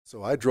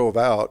So I drove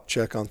out,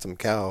 check on some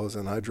cows,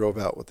 and I drove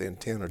out with the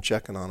intent of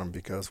checking on them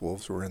because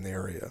wolves were in the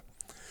area.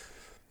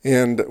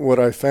 And what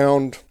I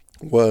found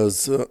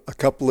was a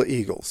couple of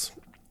eagles,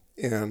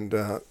 and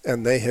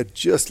they had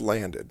just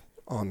landed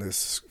on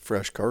this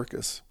fresh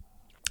carcass,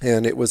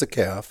 and it was a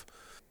calf.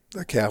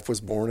 The calf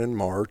was born in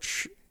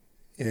March,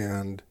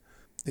 and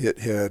it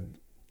had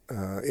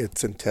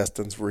its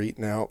intestines were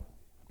eaten out.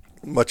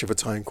 Much of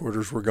its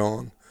hindquarters were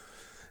gone,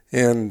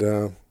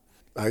 and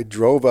I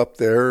drove up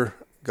there,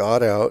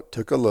 got out,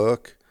 took a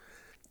look,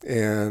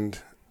 and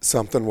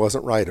something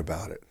wasn't right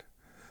about it.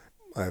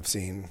 I've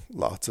seen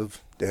lots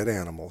of dead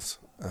animals,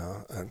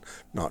 and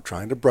not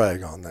trying to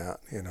brag on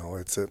that.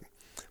 It's a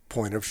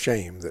point of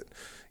shame that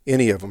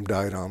any of them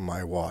died on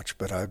my watch.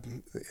 But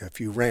if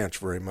you ranch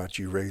very much,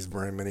 you raise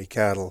very many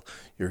cattle,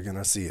 you're going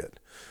to see it.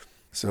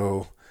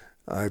 So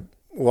I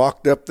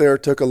walked up there,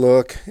 took a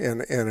look,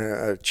 and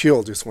a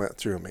chill just went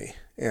through me.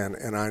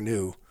 And I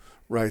knew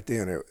right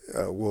then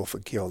a wolf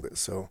had killed it.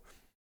 So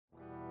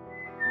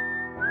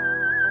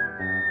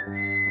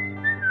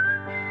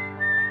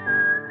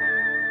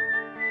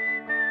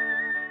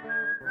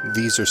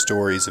these are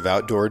stories of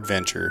outdoor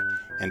adventure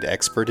and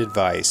expert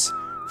advice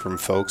from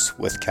folks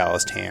with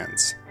calloused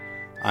hands.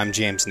 I'm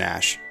James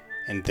Nash,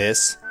 and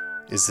this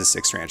is the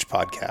Six Ranch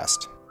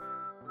Podcast.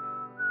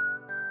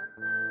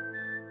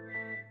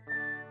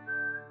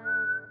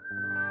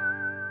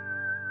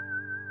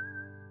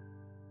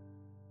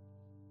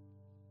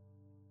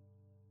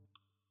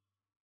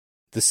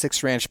 The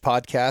Six Ranch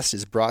Podcast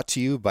is brought to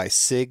you by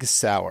Sig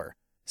Sauer.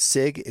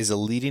 SIG is a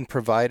leading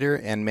provider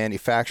and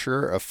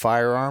manufacturer of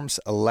firearms,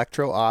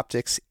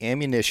 electro-optics,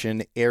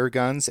 ammunition, air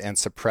guns, and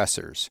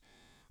suppressors.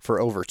 For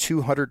over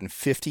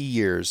 250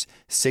 years,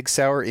 Sig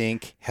Sauer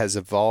Inc. has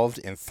evolved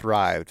and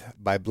thrived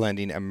by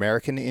blending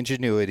American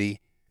ingenuity,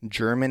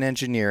 German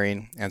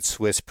engineering, and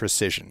Swiss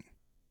precision.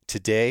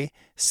 Today,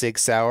 Sig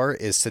Sauer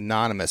is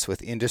synonymous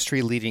with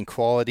industry-leading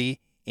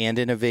quality and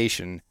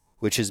innovation,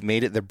 which has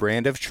made it the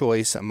brand of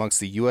choice amongst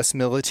the U.S.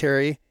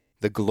 military,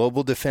 the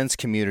global defense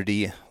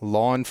community,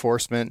 law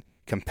enforcement,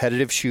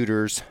 competitive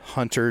shooters,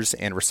 hunters,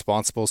 and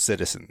responsible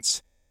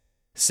citizens.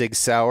 Sig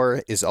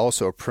Sauer is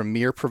also a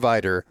premier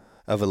provider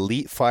of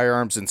elite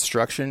firearms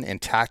instruction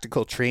and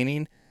tactical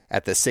training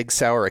at the Sig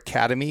Sauer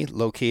Academy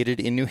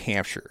located in New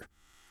Hampshire.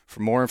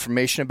 For more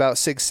information about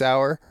Sig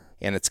Sauer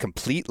and its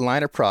complete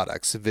line of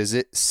products,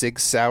 visit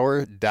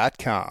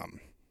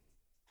sigsauer.com.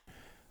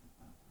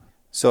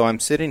 So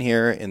I'm sitting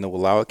here in the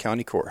Wallowa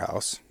County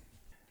Courthouse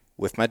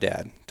with my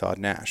dad, Todd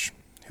Nash,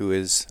 who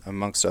is,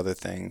 amongst other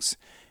things,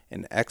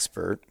 an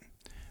expert,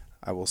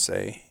 I will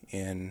say,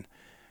 in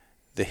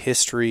the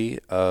history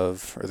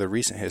of, or the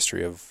recent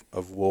history of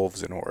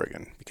wolves in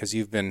Oregon, because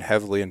you've been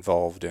heavily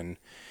involved in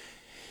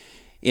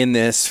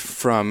this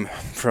from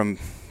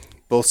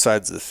both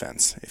sides of the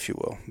fence, if you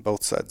will,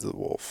 both sides of the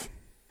wolf.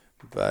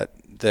 But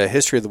the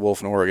history of the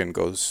wolf in Oregon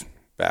goes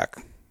back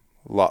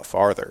a lot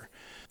farther.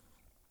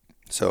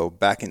 So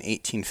back in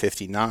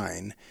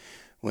 1859,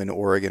 when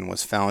Oregon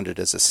was founded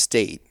as a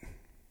state,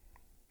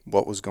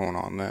 what was going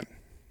on then?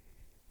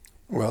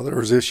 Well, there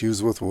was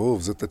issues with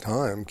wolves at the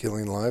time,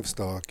 killing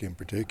livestock in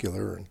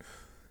particular,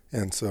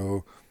 and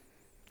so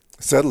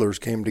settlers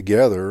came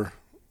together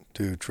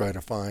to try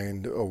to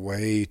find a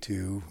way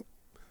to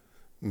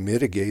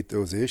mitigate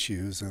those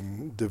issues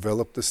and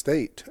develop the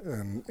state.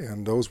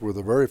 And those were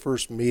the very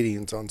first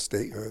meetings on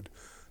statehood.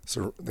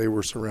 So they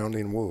were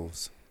surrounding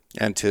wolves.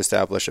 And to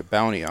establish a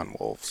bounty on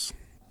wolves.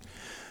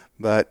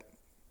 But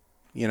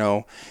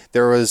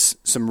there was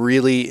some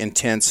really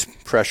intense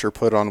pressure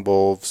put on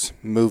wolves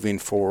moving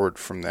forward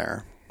from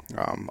there.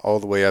 All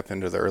the way up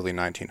into the early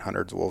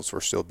 1900s, wolves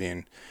were still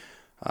being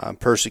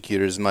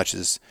persecuted as much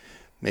as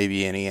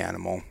maybe any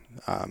animal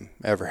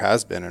ever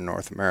has been in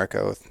North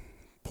America, with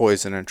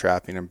poison and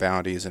trapping and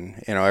bounties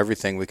and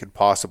everything we could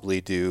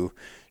possibly do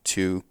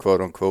to,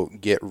 quote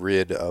unquote, get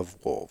rid of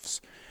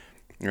wolves.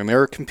 And they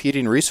were a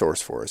competing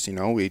resource for us.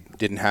 We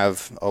didn't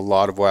have a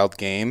lot of wild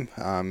game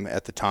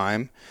at the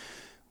time.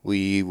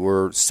 We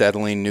were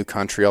settling new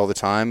country all the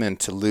time, and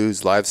to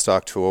lose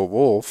livestock to a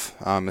wolf,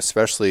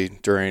 especially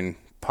during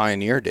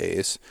pioneer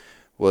days,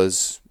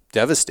 was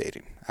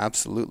devastating,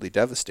 absolutely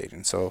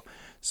devastating. So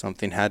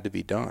something had to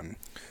be done.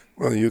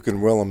 Well, you can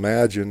well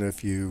imagine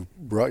if you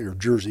brought your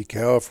Jersey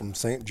cow from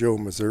St. Joe,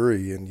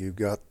 Missouri, and you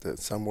got that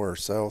somewhere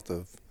south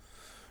of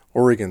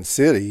Oregon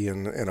City,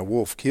 and a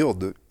wolf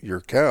killed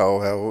your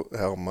cow,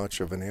 how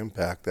much of an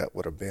impact that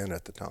would have been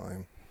at the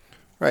time.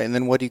 Right, and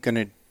then what are you going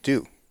to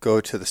do? Go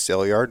to the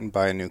sale yard and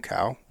buy a new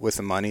cow with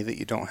the money that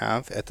you don't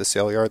have at the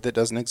sale yard that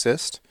doesn't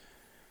exist?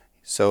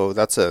 So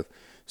that's a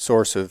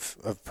source of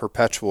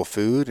perpetual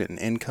food and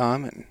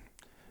income, and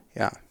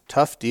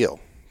tough deal,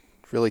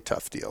 really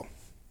tough deal.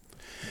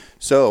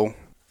 So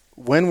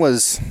when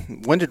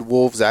did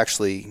wolves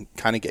actually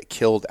kind of get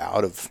killed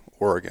out of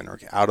Oregon or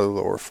out of the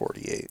lower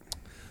 48?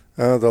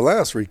 The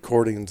last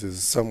recordings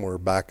is somewhere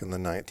back in the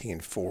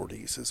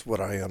 1940s, is what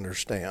I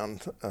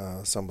understand.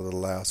 Some of the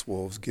last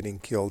wolves getting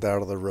killed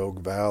out of the Rogue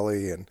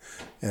Valley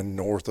and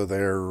north of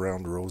there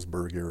around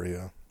Roseburg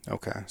area.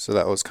 Okay, so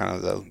that was kind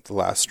of the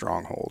last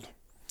stronghold.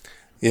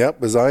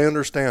 Yep, as I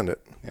understand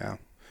it. Yeah.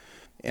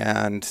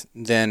 And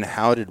then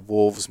how did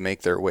wolves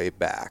make their way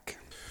back?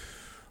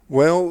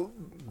 Well,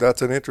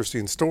 that's an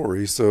interesting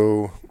story.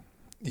 So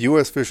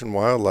U.S. Fish and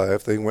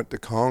Wildlife, they went to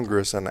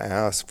Congress and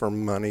asked for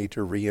money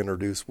to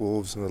reintroduce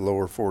wolves in the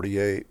lower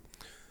 48.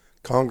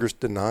 Congress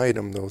denied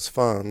them those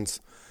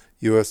funds.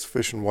 U.S.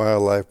 Fish and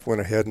Wildlife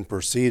went ahead and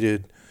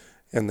proceeded,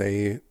 and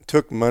they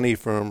took money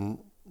from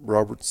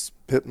Roberts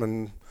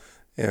Pittman,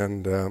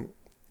 and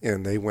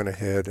they went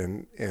ahead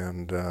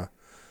and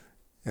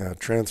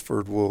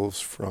transferred wolves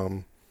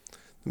from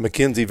the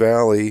Mackenzie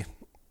Valley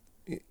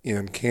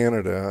in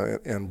Canada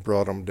and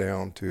brought them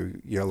down to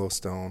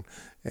Yellowstone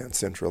and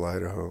central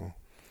Idaho.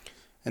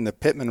 And the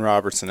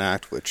Pittman-Robertson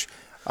Act, which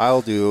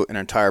I'll do an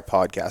entire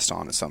podcast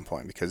on at some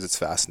point because it's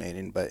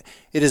fascinating, but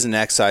it is an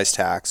excise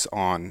tax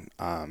on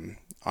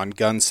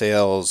gun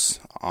sales,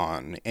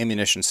 on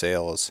ammunition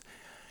sales,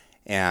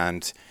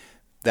 and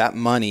that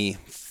money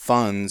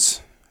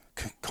funds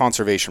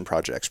conservation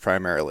projects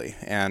primarily.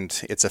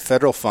 And it's a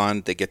federal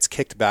fund that gets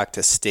kicked back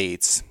to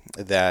states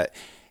that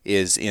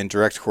is in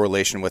direct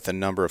correlation with the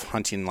number of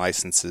hunting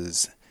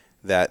licenses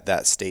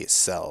that state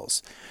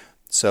sells.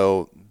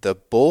 So the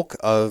bulk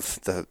of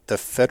the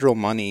federal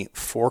money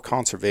for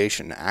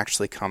conservation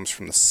actually comes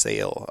from the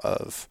sale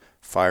of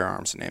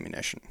firearms and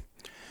ammunition.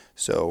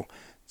 So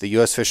the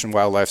U.S. Fish and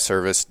Wildlife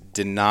Service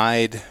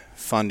denied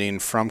funding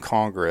from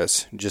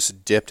Congress,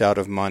 just dipped out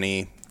of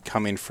money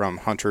coming from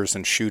hunters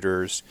and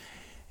shooters,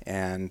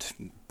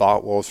 and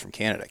bought wolves from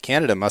Canada.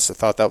 Canada must have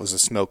thought that was a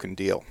smoking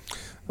deal.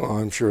 Well,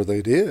 I'm sure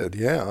they did,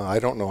 yeah. I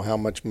don't know how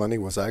much money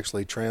was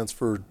actually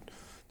transferred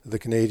to the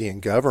Canadian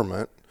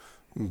government,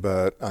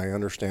 but I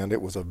understand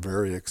it was a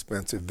very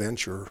expensive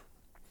venture.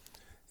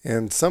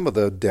 And some of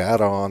the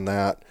data on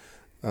that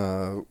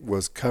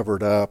was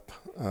covered up.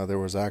 There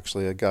was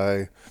actually a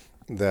guy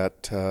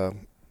that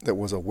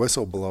was a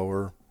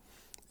whistleblower,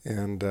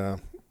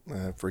 and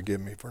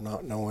forgive me for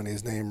not knowing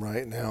his name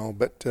right now,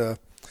 but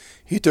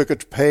he took a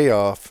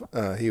payoff.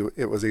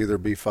 It was either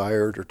be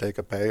fired or take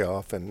a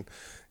payoff, and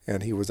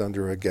he was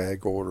under a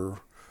gag order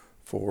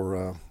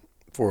for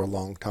a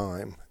long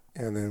time.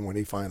 And then when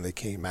he finally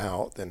came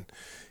out, then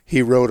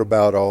he wrote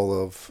about all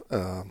of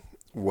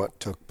what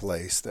took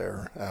place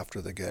there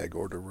after the gag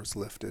order was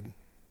lifted.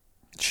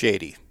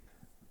 Shady.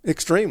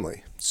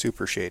 Extremely.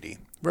 Super shady.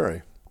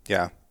 Very.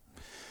 Yeah.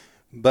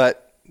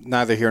 But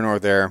neither here nor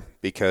there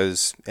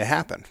because it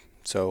happened.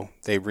 So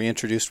they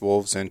reintroduced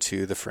wolves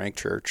into the Frank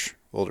Church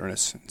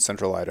Wilderness in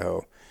central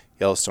Idaho,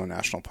 Yellowstone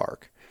National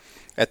Park.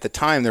 At the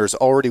time, there was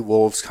already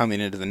wolves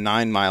coming into the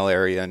 9 Mile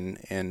area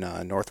in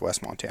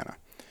northwest Montana.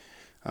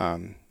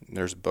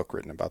 There's a book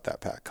written about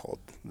that pack called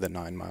The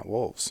 9 Mile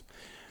Wolves.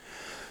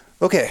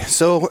 Okay,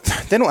 so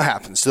then what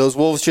happens? Do those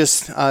wolves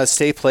just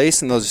stay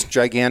placed in those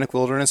gigantic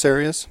wilderness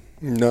areas?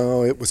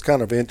 No, it was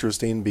kind of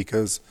interesting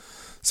because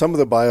some of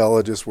the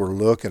biologists were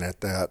looking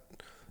at that,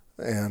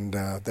 and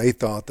they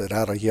thought that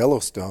out of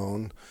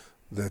Yellowstone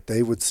that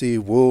they would see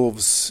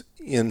wolves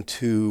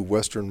into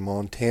western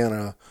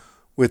Montana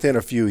within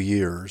a few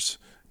years,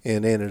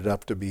 and ended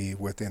up to be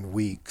within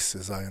weeks,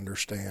 as I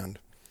understand.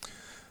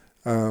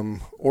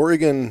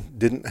 Oregon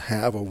didn't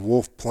have a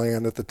wolf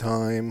plan at the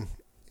time,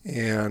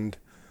 and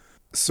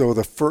so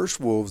the first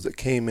wolves that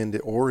came into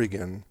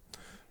Oregon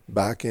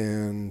back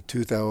in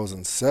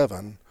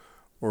 2007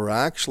 were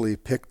actually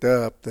picked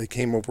up. They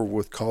came over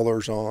with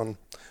collars on,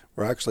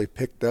 were actually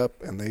picked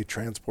up, and they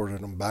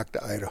transported them back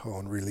to Idaho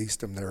and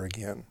released them there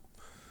again.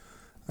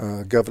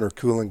 Governor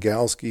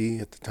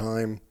Kulongoski at the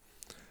time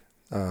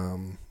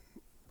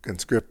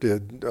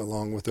conscripted,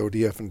 along with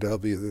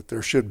ODF&W, that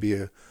there should be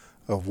a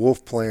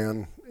wolf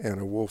plan and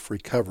a wolf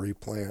recovery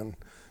plan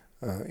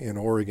in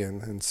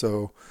Oregon. And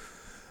so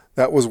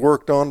that was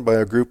worked on by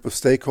a group of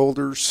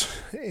stakeholders.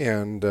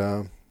 And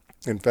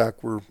in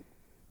fact, we're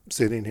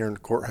sitting here in the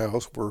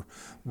courthouse where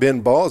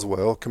Ben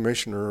Boswell,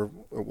 commissioner of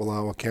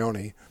Wallowa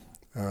County,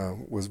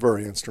 was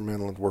very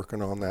instrumental in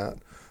working on that.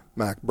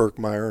 Mac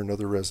Burkmeyer,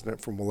 another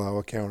resident from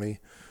Wallowa County,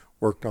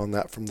 worked on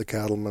that from the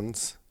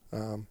cattlemen's.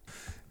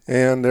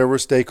 And there were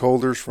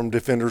stakeholders from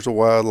Defenders of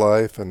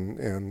Wildlife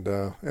and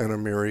a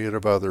myriad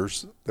of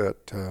others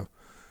that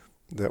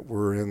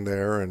were in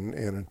there. And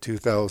in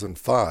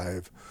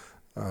 2005,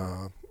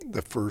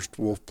 the first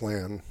wolf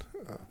plan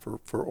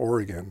for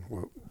Oregon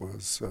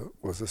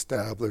was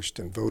established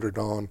and voted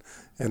on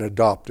and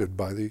adopted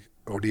by the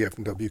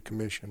ODF&W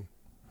Commission.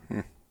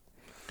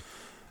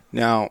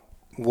 Now,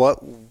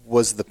 what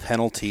was the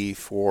penalty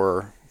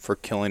for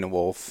killing a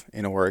wolf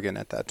in Oregon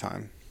at that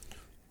time?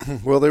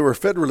 Well, they were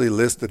federally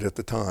listed at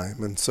the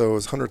time, and so it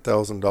was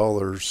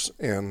 $100,000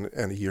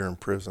 and a year in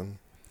prison.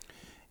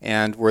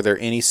 And were there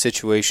any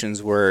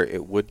situations where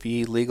it would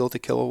be legal to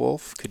kill a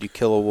wolf? Could you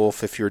kill a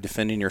wolf if you were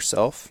defending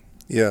yourself?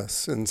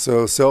 Yes, and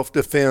so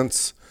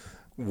self-defense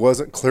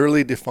wasn't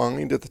clearly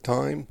defined at the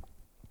time,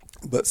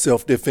 but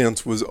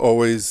self-defense was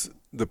always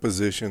the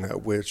position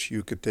at which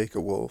you could take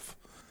a wolf.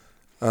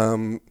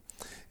 And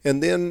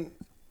then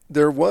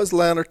there was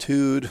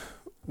latitude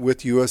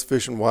with U.S.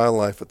 Fish and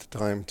Wildlife at the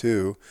time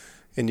too.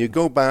 And you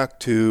go back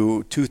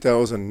to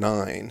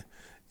 2009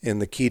 in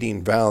the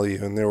Keating Valley,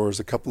 and there was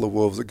a couple of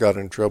wolves that got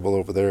in trouble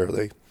over there.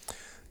 They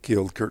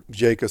killed Kurt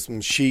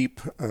Jacobson's sheep,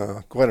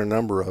 quite a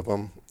number of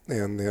them,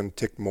 and then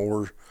Tick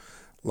Moore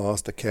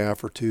lost a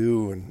calf or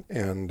two,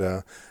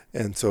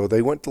 and so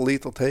they went to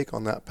lethal take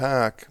on that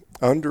pack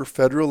under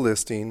federal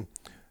listing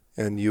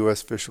and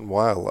U.S. Fish and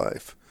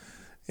Wildlife.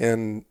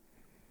 And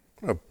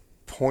I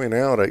point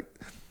out,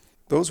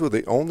 those were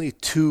the only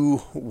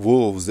two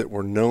wolves that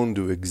were known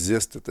to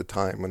exist at the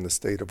time in the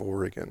state of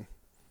Oregon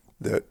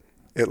that,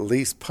 at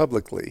least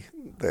publicly,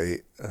 they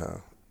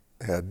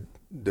had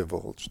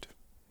divulged.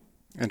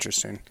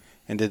 Interesting.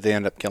 And did they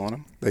end up killing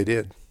them? They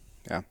did.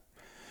 Yeah.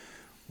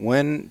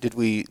 When did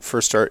we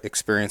first start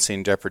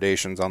experiencing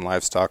depredations on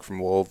livestock from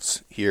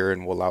wolves here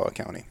in Wallowa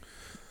County?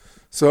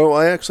 So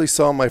I actually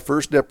saw my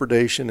first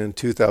depredation in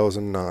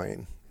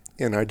 2009,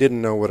 and I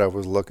didn't know what I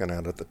was looking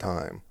at the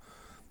time.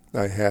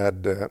 I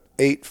had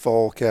 8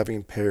 fall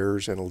calving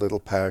pairs in a little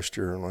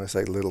pasture, and when I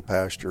say little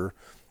pasture,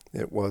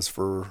 it was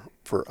for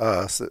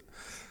us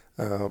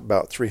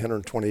about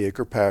 320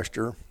 acre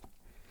pasture.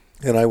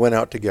 And I went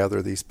out to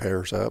gather these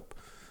pairs up,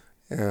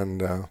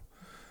 and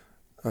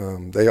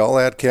they all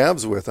had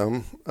calves with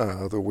them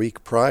the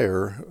week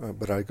prior,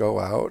 but I go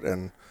out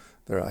and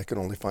there I can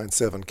only find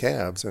 7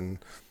 calves, and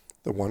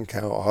the one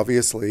cow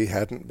obviously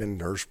hadn't been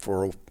nursed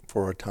for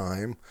a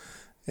time,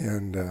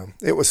 and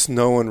it was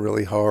snowing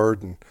really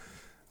hard, and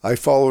I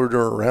followed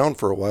her around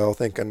for a while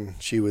thinking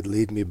she would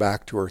lead me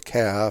back to her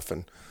calf,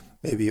 and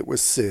maybe it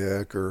was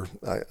sick, or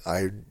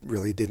I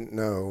really didn't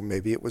know.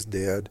 Maybe it was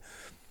dead.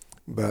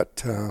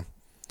 But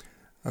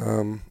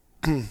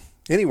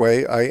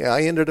anyway,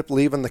 I ended up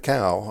leaving the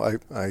cow.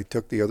 I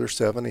took the other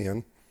 7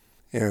 in,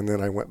 and then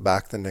I went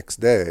back the next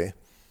day.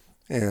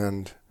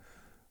 And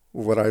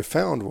what I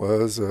found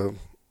was a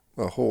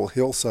whole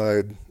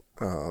hillside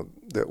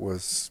that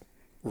was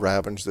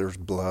ravaged. There's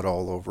blood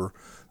all over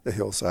the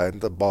hillside.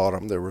 At the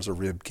bottom, there was a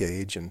rib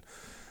cage, and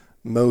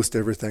most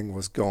everything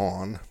was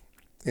gone.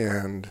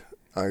 And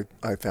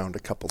I found a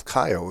couple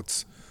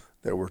coyotes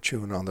that were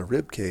chewing on the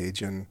rib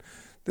cage, and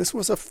this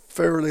was a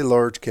fairly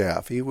large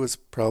calf. He was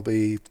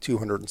probably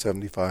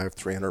 275,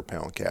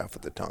 300-pound calf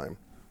at the time.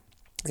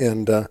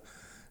 And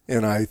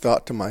I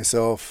thought to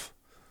myself,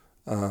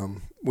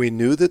 we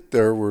knew that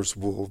there was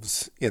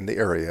wolves in the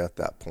area at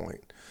that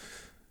point,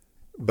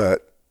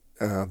 but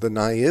the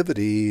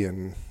naivety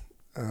and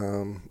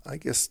I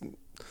guess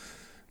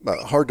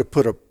hard to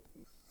put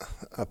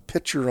a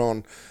picture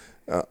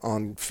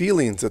on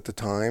feelings at the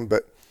time,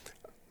 but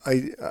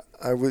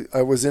I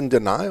was in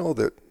denial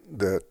that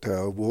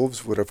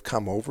wolves would have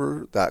come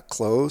over that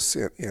close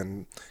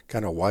in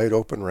kind of wide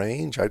open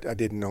range. I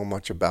didn't know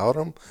much about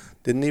them,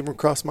 didn't even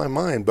cross my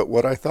mind. But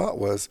what I thought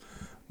was,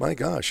 my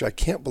gosh, I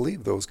can't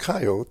believe those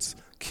coyotes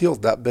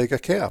killed that big a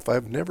calf.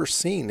 I've never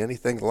seen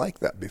anything like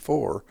that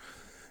before.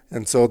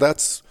 And so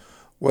that's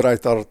what I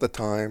thought at the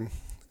time,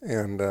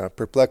 and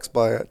perplexed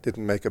by it,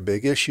 didn't make a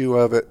big issue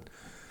of it.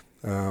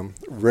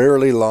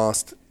 Rarely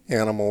lost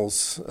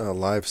animals,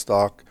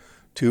 livestock,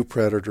 to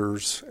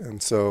predators,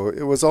 and so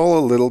it was all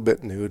a little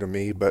bit new to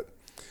me, but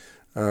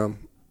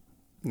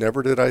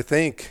never did I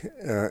think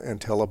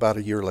until about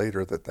a year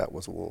later that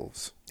was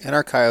wolves. And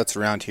our coyotes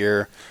around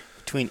here,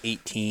 between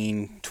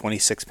 18,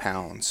 26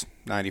 pounds,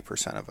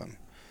 90% of them.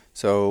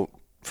 So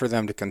for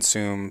them to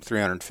consume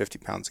 350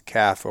 pounds of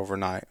calf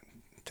overnight,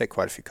 take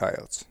quite a few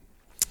coyotes.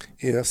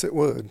 Yes, it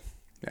would.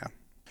 Yeah.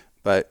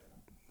 But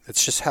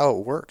it's just how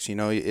it works. You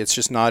know, it's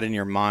just not in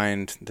your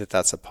mind that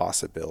that's a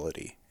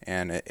possibility.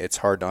 And it's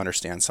hard to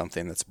understand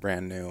something that's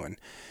brand new.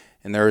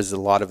 And there is a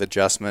lot of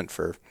adjustment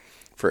for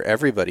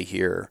everybody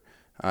here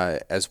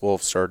as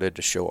wolves started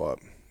to show up.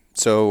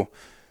 So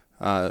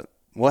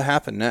what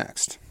happened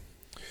next?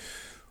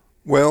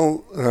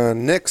 Well,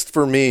 next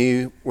for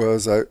me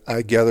was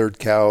I gathered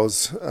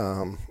cows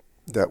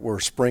that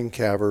were spring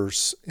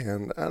calvers,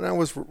 and I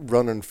was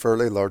running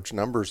fairly large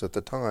numbers at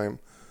the time,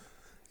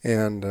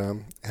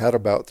 and had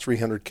about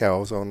 300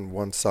 cows on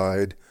one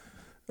side,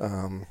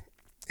 and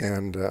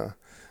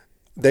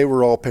they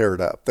were all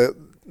paired up.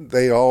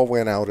 They all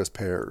went out as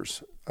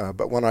pairs.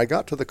 But when I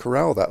got to the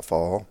corral that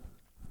fall,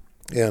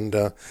 and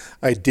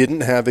I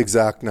didn't have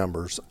exact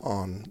numbers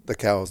on the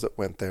cows that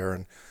went there,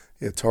 and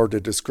it's hard to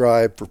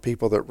describe for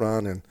people that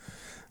run in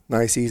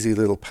nice, easy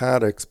little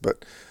paddocks,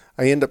 but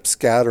I end up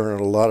scattering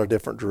in a lot of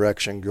different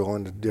directions,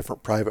 going to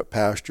different private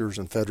pastures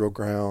and federal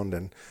ground,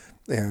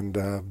 and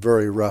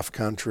very rough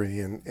country,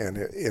 and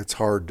it's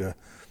hard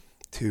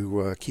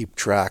to keep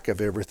track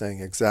of everything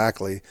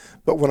exactly.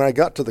 But when I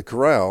got to the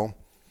corral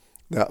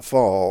that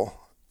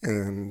fall,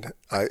 and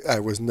I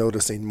was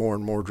noticing more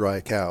and more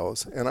dry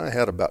cows, and I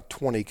had about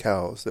 20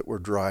 cows that were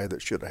dry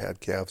that should have had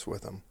calves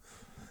with them.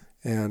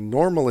 And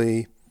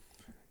normally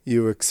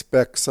you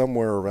expect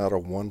somewhere around a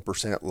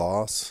 1%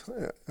 loss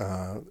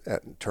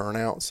at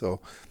turnout. So,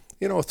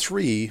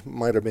 3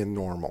 might have been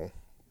normal,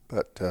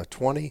 but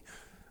 20,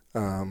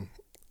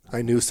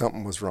 I knew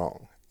something was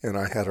wrong, and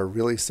I had a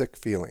really sick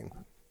feeling.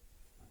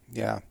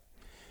 Yeah.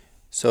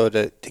 So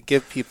to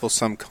give people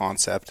some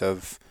concept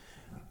of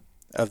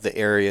the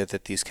area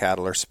that these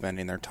cattle are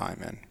spending their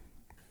time in,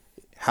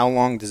 how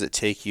long does it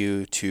take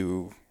you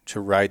to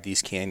ride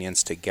these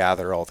canyons to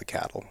gather all the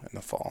cattle in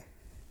the fall?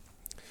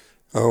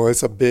 Oh,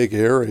 it's a big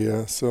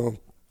area. So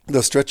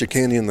the stretch of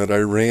canyon that I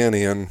ran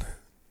in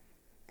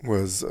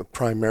was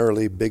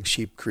primarily Big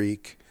Sheep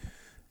Creek.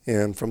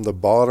 And from the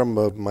bottom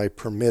of my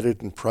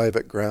permitted and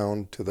private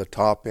ground to the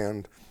top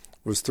end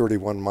was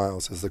 31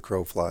 miles as the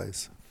crow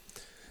flies.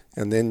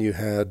 And then you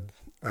had,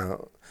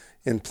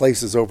 in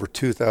places over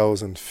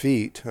 2,000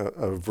 feet,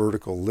 a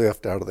vertical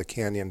lift out of the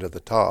canyon to the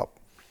top.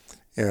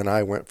 And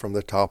I went from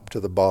the top to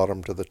the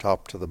bottom to the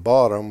top to the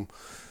bottom,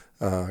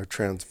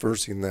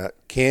 traversing that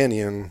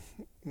canyon,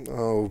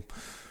 4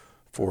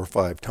 or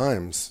 5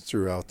 times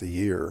throughout the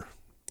year.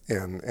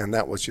 And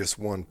that was just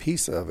one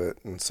piece of it.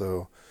 And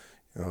so,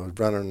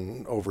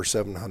 running over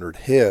 700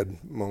 head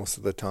most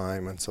of the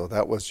time. And so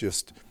that was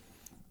just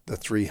the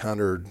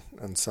 300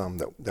 and some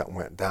that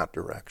went that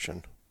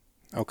direction.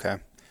 Okay.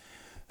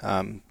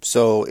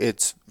 So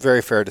it's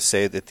very fair to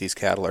say that these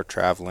cattle are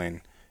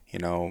traveling,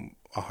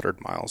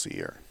 100 miles a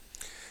year.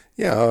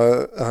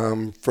 Yeah,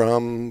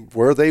 from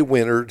where they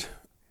wintered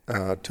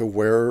to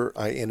where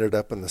I ended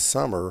up in the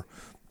summer,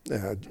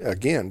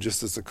 again,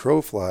 just as the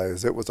crow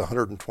flies, it was a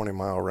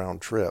 120-mile round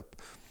trip.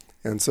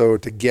 And so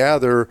to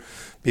gather,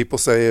 people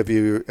say, have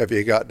you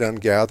got done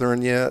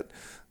gathering yet?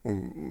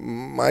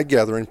 My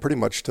gathering pretty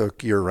much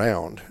took year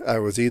round. I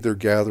was either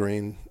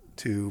gathering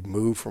to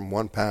move from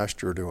one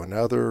pasture to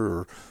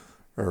another,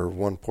 or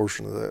one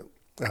portion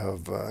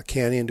of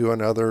canyon to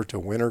another, to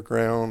winter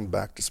ground,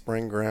 back to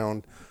spring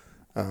ground,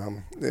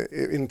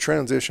 in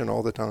transition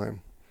all the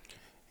time.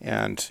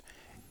 And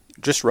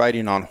just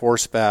riding on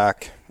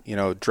horseback,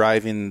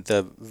 driving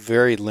the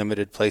very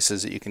limited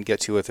places that you can get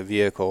to with a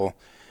vehicle,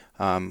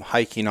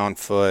 hiking on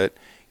foot,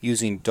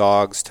 using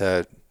dogs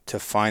to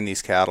find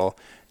these cattle,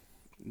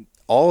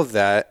 all of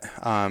that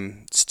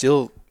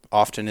still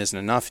often isn't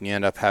enough, and you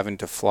end up having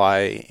to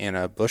fly in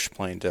a bush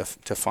plane to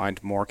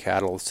find more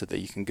cattle so that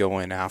you can go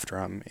in after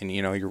them. And,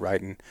 you're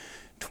riding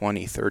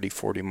 20, 30,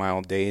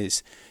 40-mile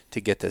days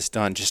to get this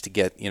done, just to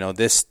get,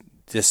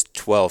 this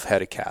 12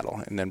 head of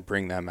cattle, and then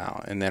bring them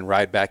out, and then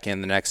ride back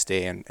in the next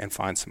day and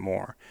find some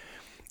more.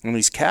 And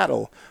these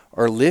cattle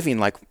are living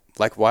like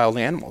wild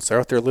animals. They're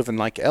out there living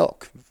like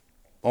elk,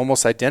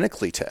 almost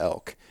identically to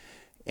elk.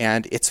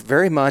 And it's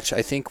very much,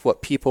 I think,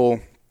 what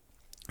people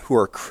who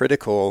are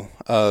critical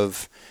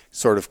of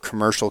sort of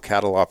commercial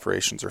cattle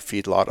operations or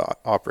feedlot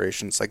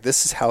operations, like,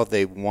 this is how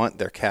they want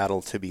their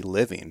cattle to be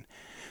living.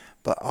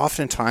 But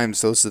oftentimes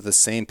those are the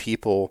same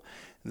people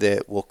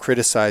that will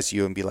criticize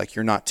you and be like,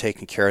 you're not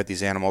taking care of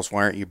these animals.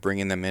 Why aren't you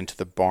bringing them into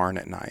the barn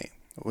at night?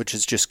 Which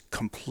is just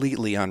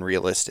completely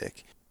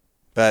unrealistic.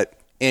 But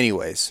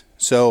anyways,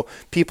 so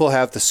people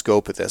have the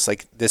scope of this.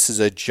 Like, this is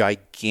a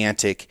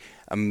gigantic,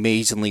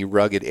 amazingly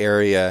rugged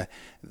area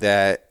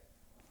that,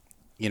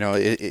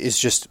 it is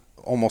just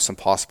almost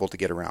impossible to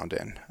get around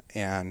in.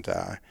 And,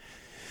 I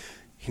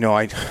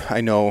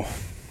know,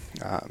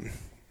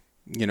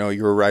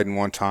 you were riding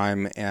one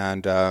time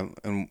and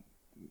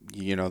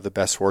the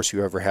best horse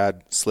you ever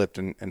had slipped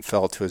and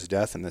fell to his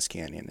death in this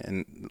canyon.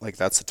 And like,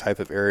 that's the type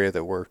of area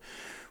that we're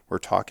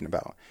talking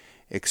about.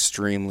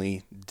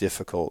 Extremely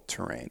difficult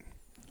terrain,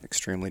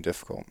 extremely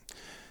difficult.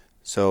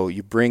 So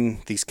you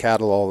bring these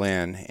cattle all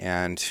in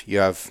and you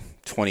have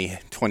 20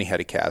 head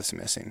of calves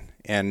missing.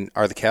 And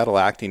are the cattle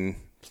acting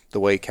the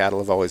way cattle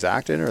have always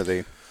acted, or are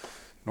they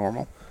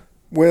normal?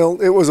 Well,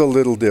 it was a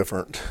little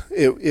different.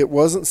 It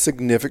wasn't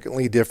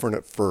significantly different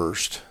at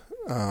first,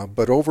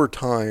 but over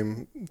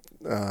time,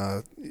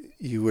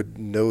 you would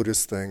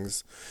notice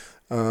things.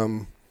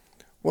 One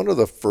of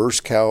the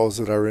first cows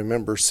that I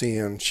remember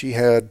seeing, she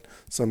had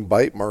some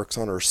bite marks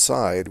on her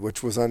side,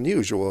 which was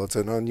unusual. It's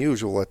an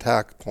unusual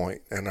attack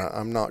point, and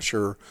I'm not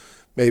sure.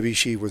 Maybe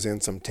she was in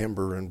some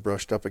timber and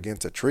brushed up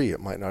against a tree. It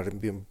might not even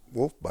be a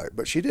wolf bite,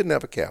 but she didn't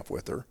have a calf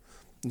with her.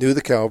 Knew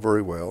the cow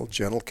very well,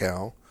 gentle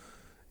cow.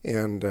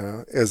 And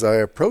as I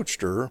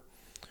approached her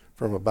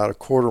from about a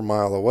quarter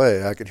mile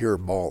away, I could hear her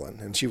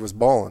bawling, and she was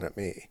bawling at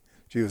me.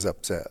 She was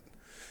upset.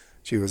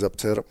 She was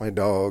upset at my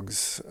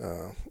dogs.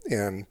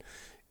 And,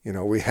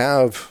 we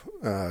have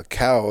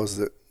cows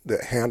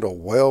that handle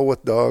well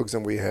with dogs,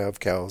 and we have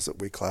cows that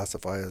we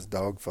classify as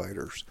dog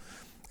fighters.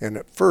 And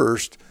at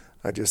first,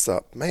 I just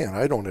thought, man,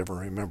 I don't ever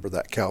remember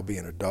that cow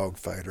being a dog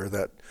fighter.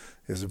 That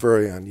is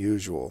very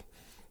unusual.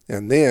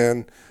 And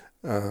then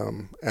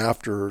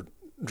after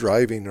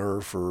driving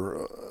her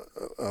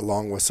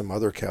along with some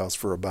other cows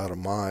for about a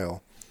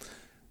mile,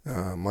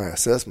 my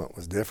assessment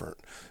was different.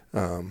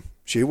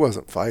 She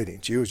wasn't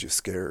fighting. She was just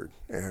scared,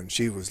 and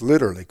she was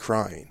literally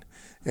crying.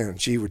 And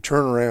she would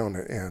turn around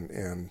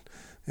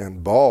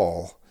and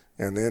bawl,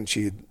 and then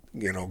she'd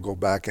go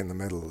back in the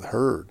middle of the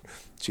herd.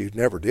 She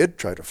never did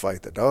try to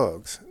fight the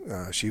dogs.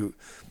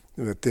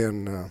 But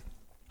then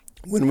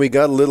when we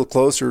got a little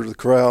closer to the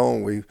corral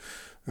and we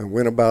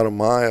went about a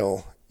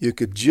mile, you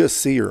could just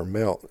see her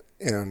melt.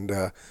 And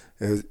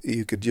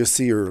You could just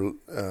see her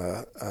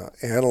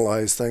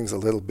analyze things a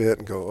little bit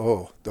and go,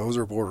 "Oh, those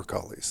are border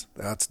collies.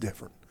 That's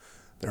different.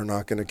 They're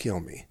not going to kill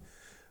me."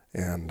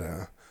 And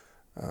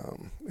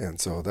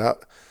so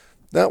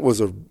that was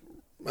a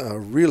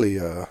really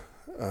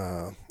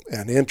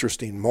an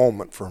interesting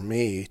moment for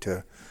me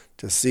to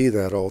see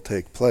that all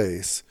take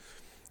place.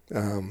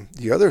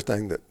 The other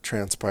thing that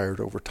transpired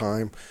over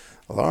time,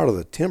 a lot of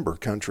the timber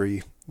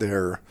country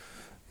there,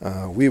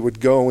 we would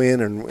go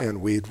in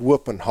and we'd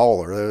whoop and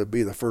holler. That would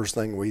be the first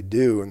thing we'd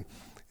do.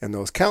 And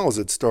those cows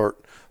would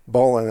start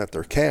bawling at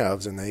their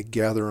calves, and they'd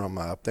gather them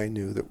up. They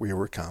knew that we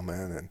were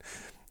coming, and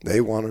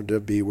they wanted to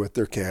be with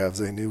their calves.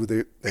 They knew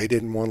they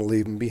didn't want to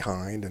leave them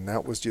behind, and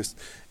that was just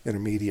an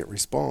immediate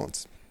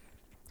response.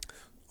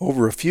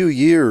 Over a few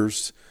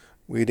years,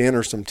 we'd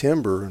enter some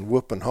timber and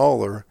whoop and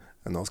holler,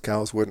 and those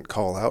cows wouldn't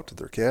call out to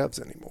their calves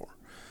anymore.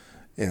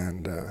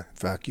 And in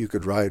fact, you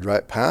could ride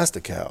right past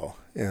a cow,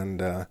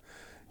 and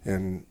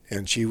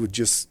she would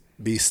just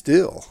be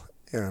still,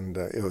 and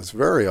it was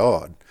very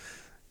odd.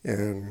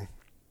 And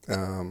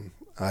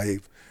I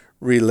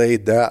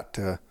relayed that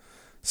to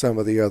some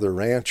of the other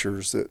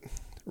ranchers that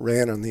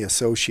ran in the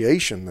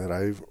association that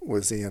I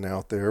was in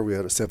out there. We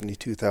had a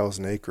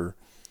 72,000 acre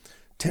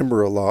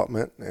timber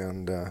allotment,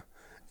 and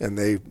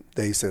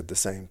they said the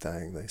same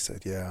thing. They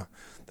said, yeah,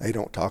 they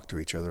don't talk to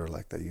each other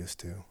like they used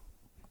to.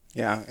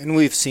 Yeah, and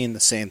we've seen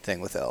the same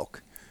thing with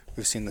elk.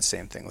 We've seen the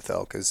same thing with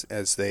elk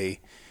as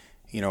they,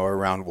 are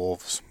around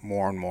wolves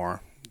more and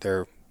more.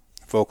 They're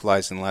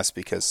vocalizing less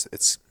because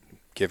it's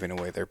giving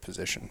away their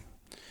position.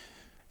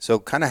 So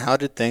kind of how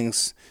did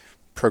things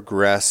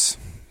progress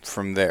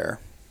from there?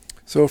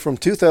 So from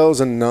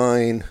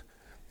 2009,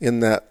 in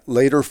that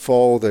later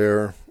fall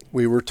there,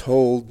 we were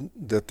told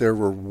that there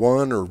were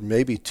one or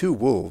maybe two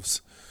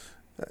wolves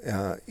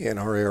in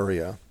our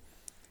area.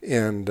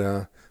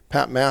 And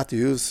Pat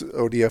Matthews,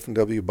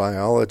 ODF&W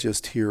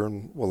biologist here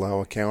in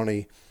Wallowa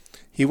County,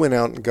 he went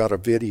out and got a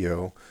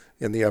video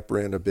in the upper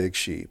end of Big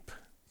Sheep.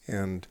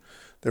 And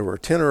there were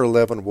 10 or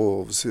 11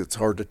 wolves. It's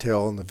hard to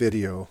tell in the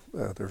video.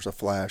 There's a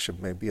flash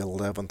of maybe an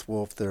 11th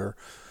wolf there.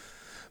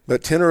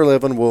 But 10 or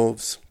 11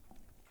 wolves.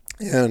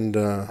 And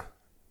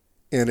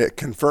it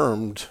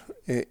confirmed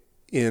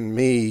in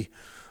me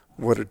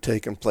what had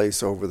taken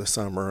place over the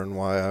summer and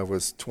why I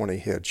was 20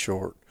 head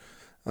short.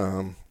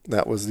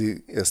 That was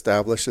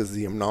established as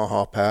the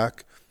Imnaha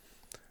pack.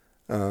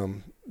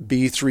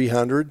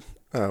 B300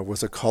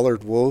 was a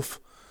colored wolf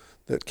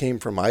that came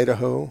from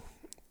Idaho,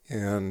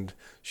 and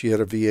she had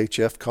a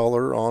VHF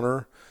collar on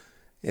her.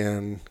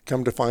 And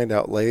come to find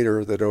out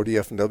later that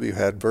ODF&W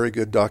had very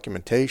good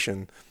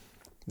documentation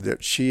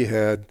that she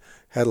had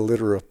a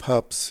litter of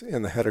pups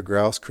in the head of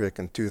Grouse Creek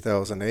in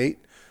 2008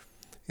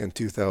 and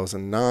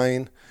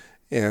 2009,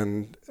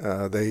 and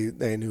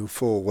they knew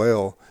full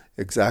well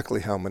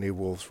exactly how many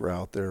wolves were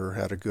out there,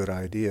 had a good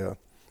idea,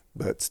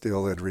 but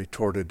still had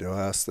retorted to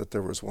us that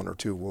there was one or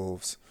two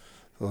wolves.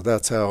 So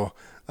that's how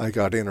I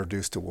got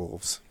introduced to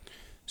wolves.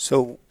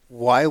 So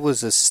why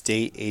was a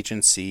state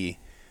agency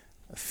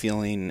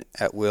feeling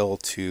at will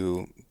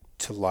to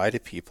lie to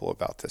people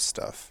about this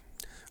stuff?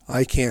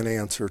 I can't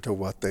answer to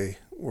what they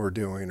were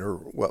doing or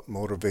what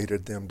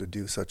motivated them to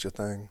do such a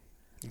thing.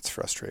 It's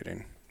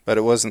frustrating. But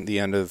it wasn't the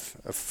end of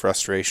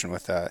frustration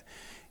with that.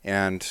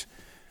 And,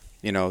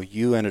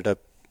 you ended up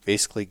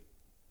basically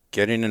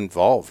getting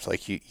involved.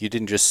 Like you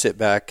didn't just sit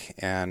back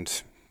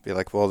and be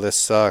like, well, this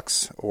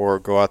sucks, or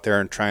go out there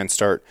and try and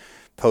start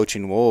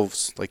poaching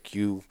wolves. Like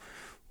you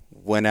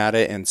went at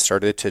it and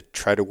started to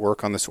try to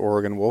work on this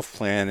Oregon Wolf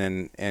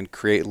Plan and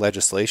create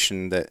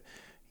legislation that,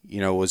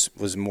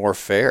 was more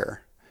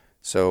fair.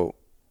 So,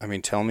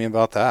 tell me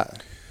about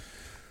that.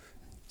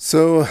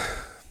 So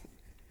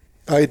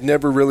I'd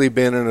never really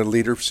been in a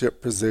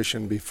leadership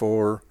position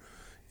before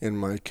in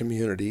my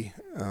community.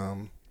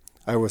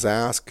 I was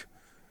asked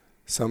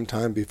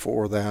sometime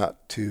before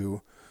that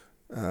to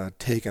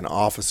take an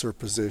officer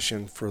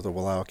position for the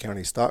Wallowa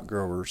County stock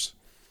growers.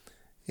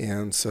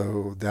 And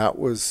so that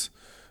was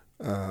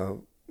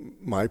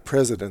my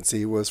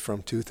presidency was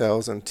from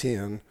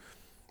 2010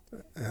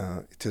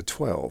 to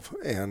 12.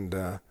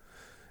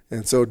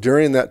 And so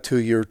during that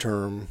 2-year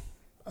term,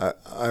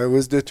 I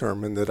was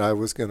determined that I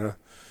was going to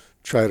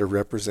try to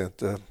represent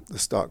the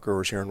stock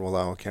growers here in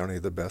Wallowa County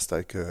the best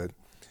I could.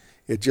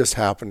 It just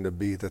happened to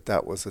be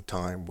that was a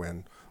time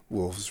when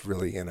wolves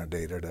really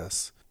inundated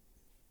us.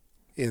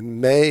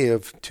 In May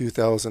of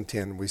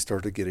 2010, we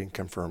started getting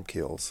confirmed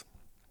kills.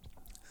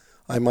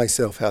 I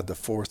myself had the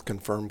 4th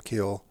confirmed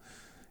kill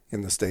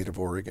in the state of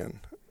Oregon.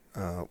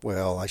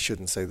 Well, I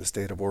shouldn't say the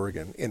state of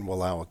Oregon, in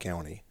Wallowa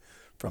County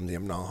from the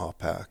Imnaha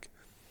pack.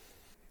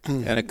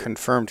 And a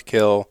confirmed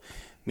kill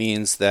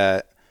means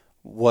that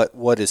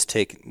what has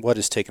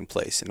taken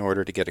place in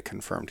order to get a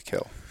confirmed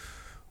kill?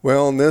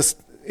 Well, in this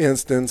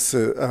instance,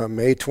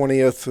 May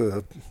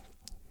 20th,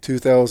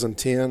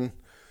 2010,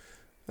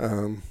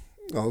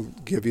 I'll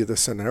give you the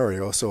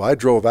scenario. So I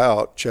drove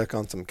out, check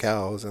on some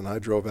cows, and I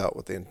drove out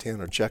with the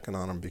intent of checking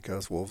on them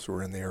because wolves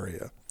were in the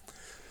area.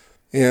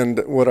 And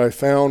what I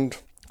found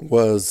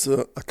was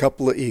a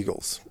couple of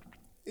eagles.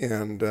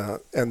 and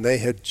they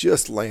had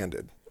just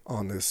landed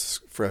on this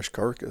fresh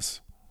carcass,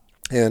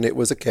 and it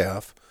was a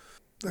calf.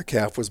 The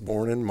calf was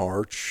born in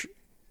March,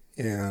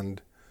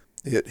 and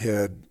it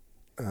had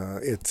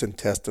its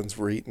intestines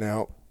were eaten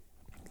out.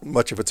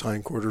 Much of its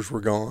hindquarters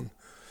were gone.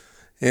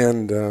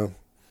 And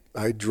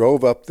I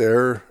drove up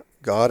there,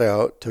 got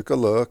out, took a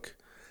look,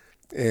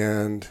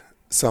 and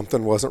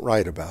something wasn't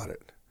right about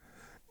it.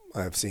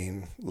 I've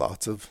seen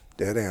lots of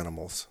dead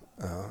animals.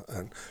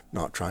 I'm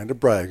not trying to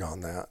brag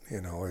on that.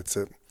 It's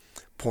a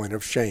point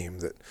of shame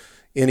that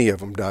any of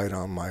them died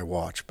on my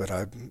watch. But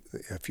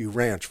if you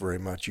ranch very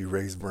much, you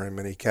raise very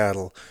many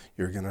cattle,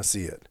 you're going to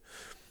see it.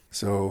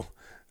 So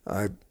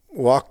I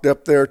walked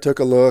up there, took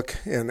a look,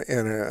 and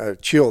a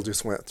chill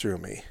just went through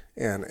me.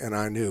 And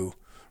I knew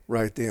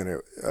right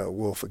then a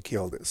wolf had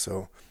killed it.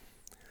 So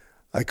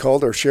I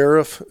called our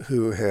sheriff,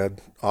 who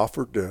had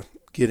offered to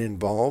get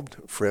involved,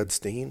 Fred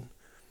Steen.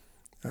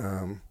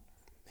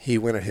 He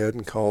went ahead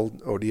and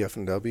called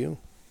ODF&W.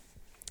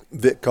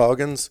 Vic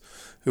Coggins,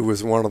 who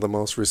was one of the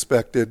most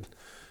respected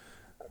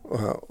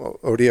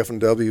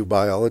ODF&W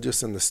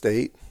biologists in the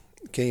state,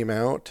 came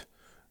out,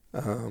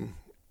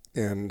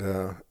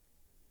 and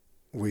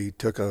we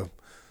took a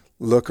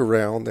look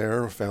around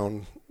there.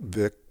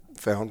 Vic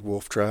found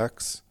wolf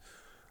tracks.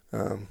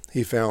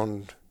 He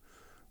found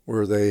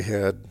where they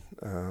had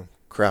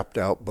crapped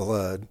out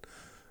blood,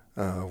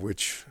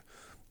 which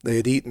they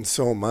had eaten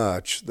so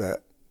much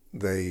that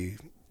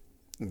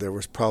there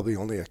was probably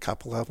only a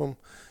couple of them.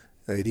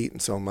 They'd eaten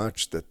so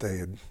much that they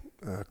had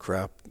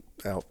crapped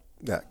out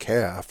that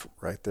calf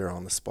right there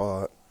on the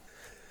spot.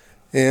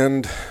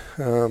 And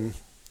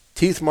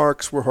teeth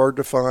marks were hard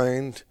to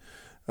find.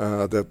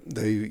 To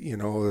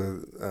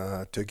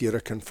get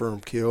a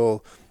confirmed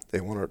kill, they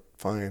want to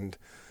find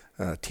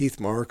teeth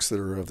marks that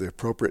are of the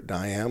appropriate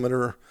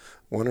diameter,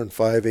 1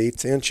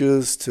 5/8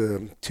 inches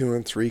to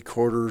 2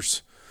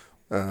 3/4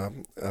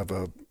 of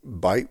a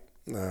bite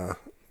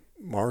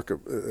mark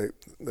of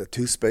the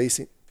two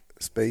spaces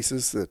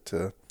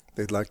that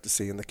they'd like to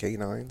see in the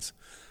canines.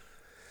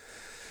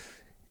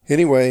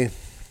 Anyway,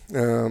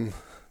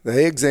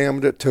 they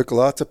examined it, took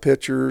lots of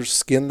pictures,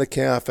 skinned the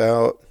calf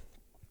out,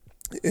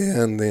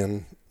 and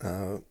then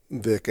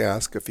Vic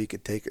asked if he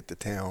could take it to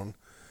town,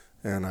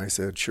 and I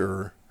said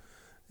sure.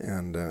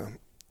 And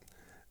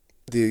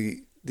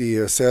the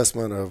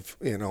assessment of,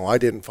 I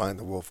didn't find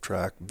the wolf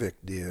track, Vic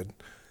did,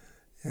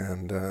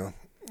 and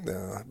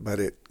but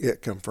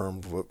it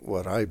confirmed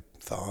what I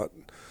thought.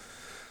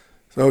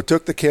 So I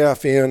took the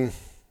calf in,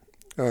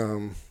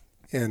 and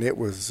it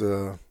was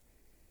a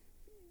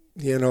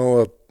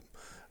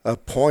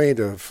point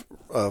of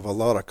a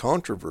lot of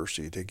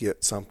controversy to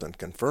get something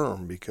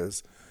confirmed,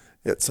 because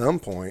at some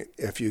point,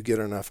 if you get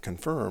enough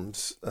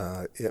confirms,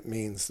 it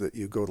means that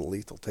you go to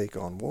lethal take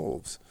on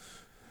wolves.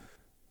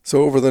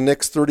 So over the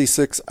next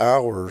 36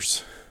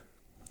 hours,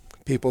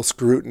 people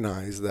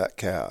scrutinized that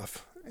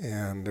calf,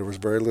 and there was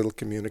very little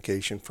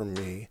communication from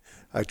me.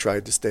 I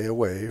tried to stay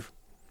away.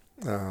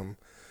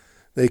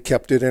 They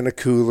kept it in a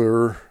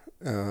cooler,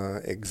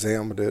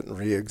 examined it and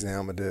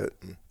re-examined it.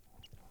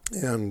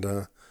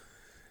 And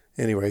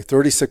anyway,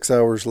 36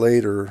 hours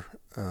later,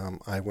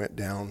 I went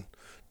down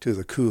to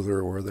the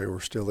cooler where they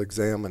were still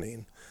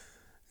examining.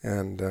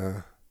 And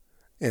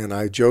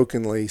I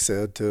jokingly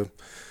said to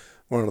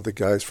one of the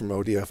guys from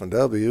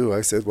ODF&W,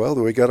 I said, well,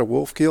 do we got a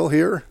wolf kill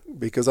here?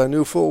 Because I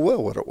knew full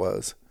well what it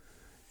was.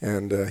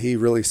 And he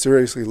really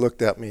seriously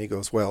looked at me. He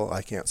goes, well,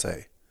 I can't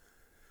say.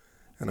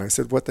 And I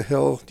said, what the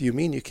hell do you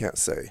mean you can't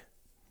say?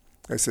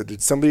 I said,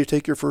 did somebody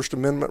take your First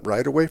Amendment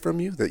right away from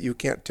you that you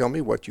can't tell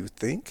me what you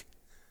think?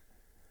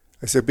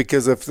 I said,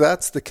 because if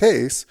that's the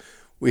case,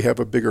 we have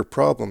a bigger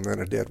problem than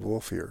a dead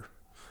wolf here.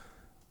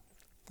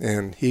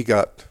 And he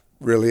got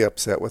really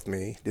upset with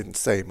me, didn't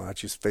say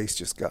much. His face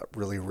just got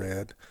really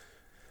red.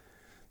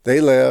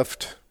 They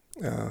left.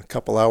 A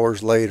couple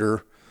hours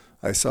later,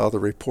 I saw the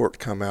report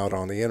come out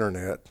on the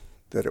internet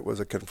that it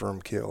was a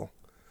confirmed kill.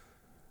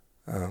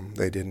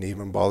 They didn't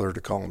even bother to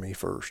call me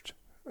first.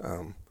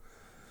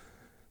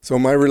 So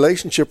my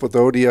relationship with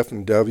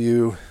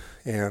ODF&W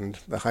and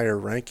the higher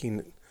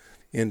ranking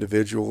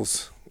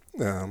individuals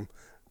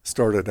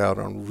started out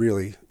on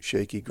really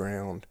shaky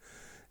ground,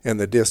 and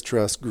the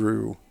distrust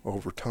grew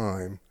over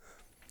time.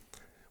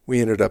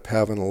 We ended up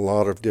having a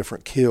lot of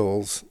different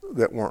kills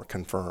that weren't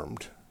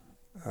confirmed,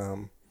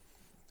 and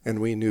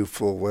we knew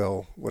full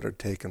well what had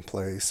taken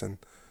place, and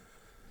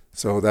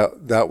so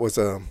that was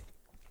a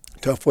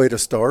tough way to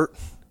start.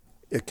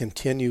 It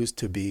continues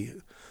to be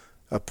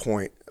a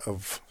point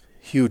of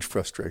huge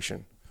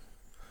frustration.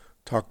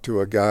 Talked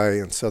to a guy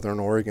in Southern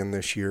Oregon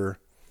this year,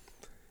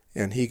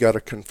 and he got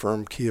a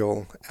confirmed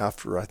kill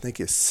after I think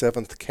his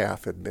 7th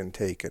calf had been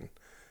taken.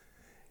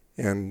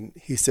 And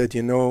he said,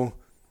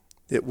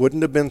 it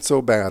wouldn't have been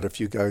so bad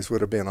if you guys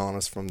would have been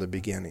honest from the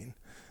beginning,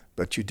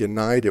 but you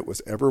denied it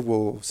was ever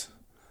wolves.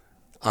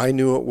 I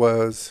knew it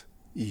was,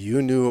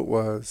 you knew it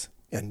was,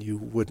 and you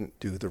wouldn't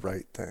do the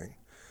right thing.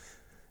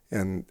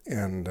 And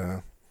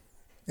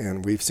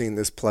we've seen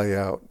this play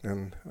out,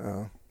 and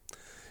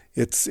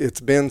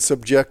It's been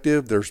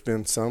subjective. There's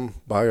been some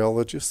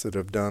biologists that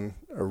have done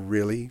a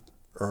really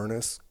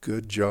earnest,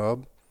 good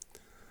job,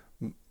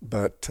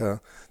 but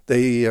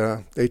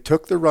they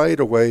took the right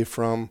away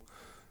from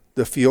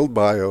the field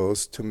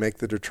bios to make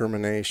the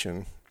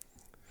determination.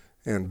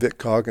 And Vic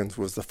Coggins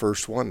was the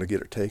first one to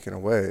get it taken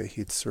away.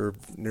 He'd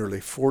served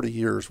nearly 40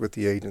 years with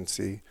the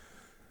agency,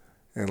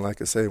 and like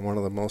I say, one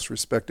of the most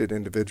respected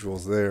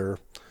individuals there.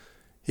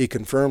 He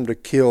confirmed a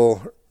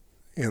kill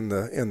in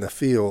the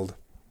field,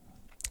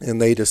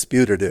 and they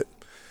disputed it,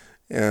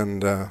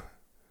 and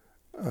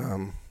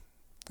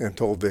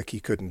told Vic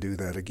he couldn't do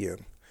that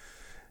again.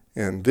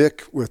 And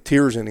Vic, with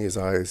tears in his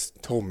eyes,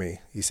 told me,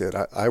 he said,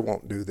 I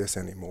won't do this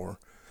anymore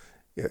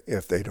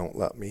if they don't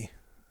let me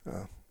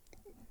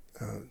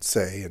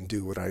say and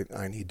do what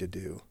I need to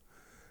do.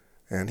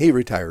 And he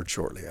retired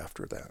shortly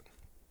after that.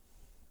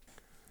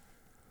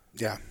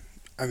 Yeah,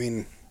 I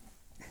mean,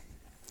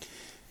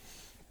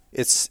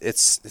 it's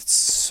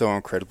so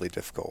incredibly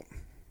difficult.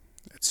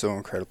 It's so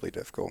incredibly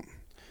difficult.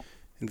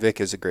 And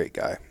Vic is a great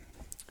guy.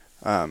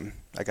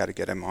 I got to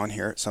get him on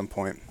here at some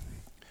point.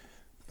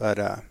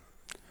 But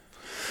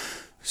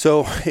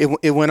so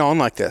it went on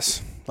like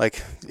this.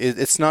 Like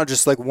it's not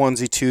just like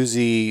onesie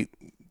twosie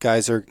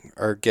guys are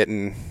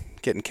getting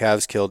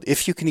calves killed.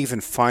 If you can even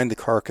find the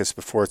carcass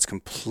before it's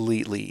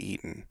completely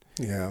eaten.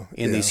 Yeah.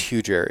 In these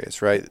huge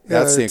areas, right?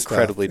 That's the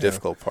incredibly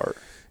difficult part.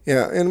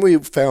 Yeah, and we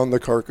found the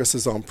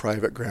carcasses on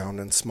private ground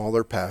and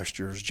smaller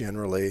pastures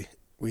generally.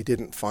 We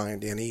didn't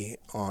find any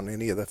on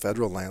any of the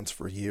federal lands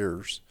for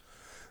years.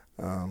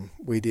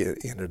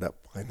 Ended up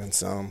finding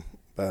some,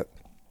 but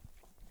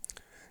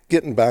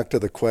getting back to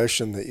the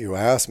question that you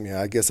asked me,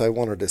 I guess I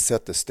wanted to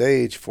set the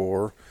stage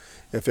for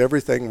if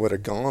everything would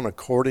have gone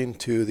according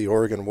to the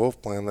Oregon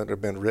Wolf Plan that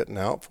had been written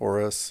out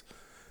for us,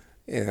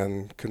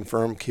 and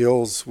confirmed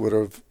kills would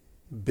have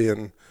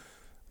been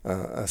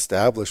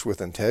established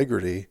with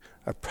integrity,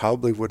 I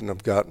probably wouldn't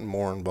have gotten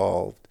more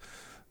involved.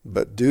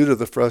 But due to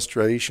the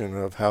frustration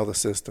of how the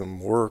system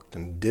worked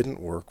and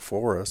didn't work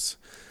for us,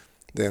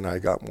 then I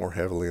got more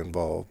heavily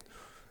involved.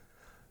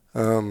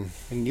 And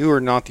you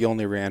are not the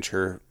only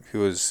rancher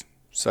who is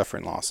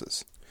suffering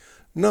losses.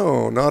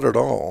 No, not at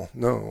all.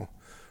 No.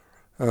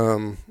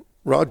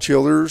 Rod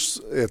Childers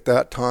at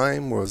that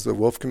time was the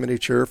Wolf Committee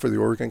chair for the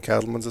Oregon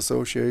Cattlemen's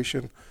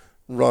Association.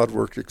 Rod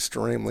worked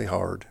extremely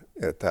hard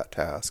at that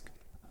task.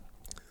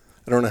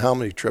 I don't know how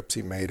many trips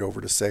he made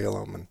over to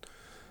Salem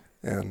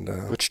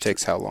and which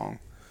takes how long?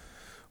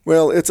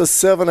 Well, it's a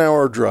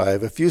 7-hour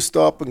drive. If you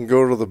stop and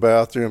go to the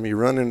bathroom, you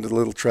run into a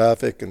little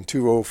traffic in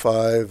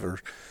 205, or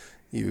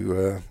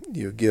you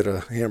get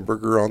a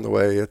hamburger on the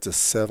way. It's a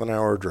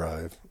 7-hour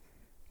drive.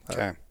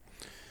 Okay.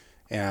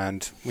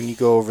 And when you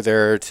go over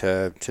there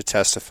to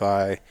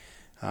testify,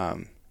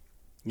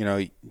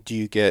 do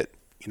you get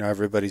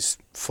everybody's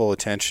full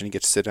attention? You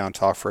get to sit down and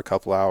talk for a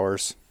couple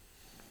hours.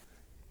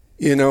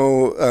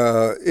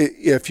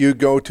 If you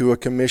go to a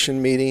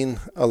commission meeting,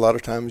 a lot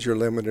of times you're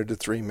limited to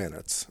 3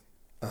 minutes.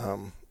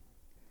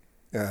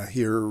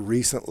 Here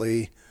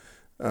recently,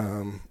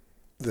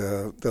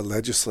 the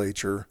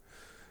legislature,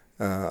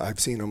 I've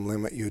seen them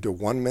limit you to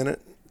 1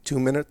 minute, 2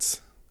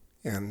 minutes,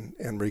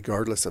 and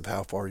regardless of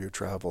how far you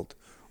traveled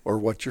or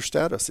what your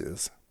status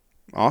is.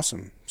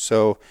 Awesome.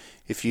 So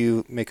if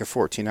you make a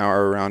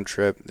 14-hour round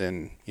trip,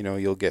 then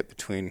you'll get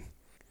between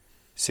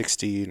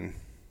 60 and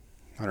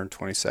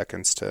 120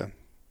 seconds to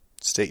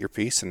state your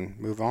piece and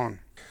move on.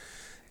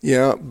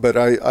 Yeah, but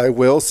I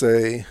will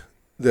say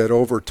that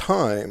over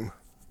time,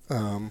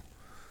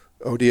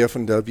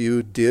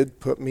 ODF&W did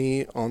put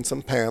me on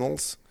some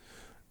panels.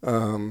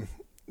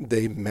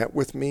 They met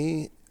with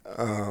me.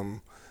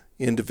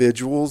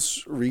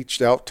 Individuals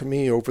reached out to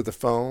me over the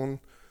phone,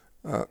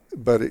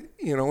 but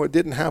it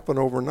didn't happen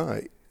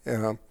overnight.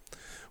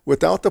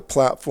 Without the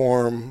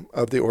platform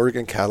of the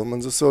Oregon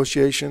Cattlemen's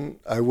Association,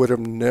 I would have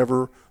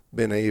never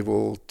been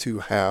able to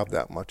have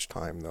that much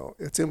time, though.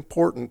 It's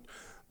important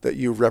that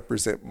you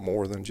represent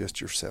more than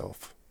just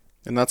yourself.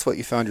 And that's what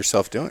you found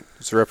yourself doing,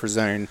 is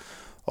representing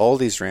all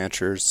these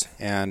ranchers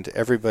and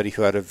everybody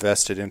who had a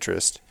vested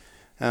interest.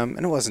 And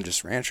it wasn't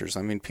just ranchers.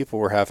 I mean, people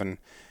were having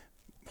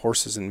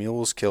horses and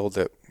mules killed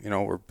that,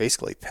 were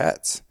basically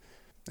pets.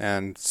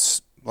 And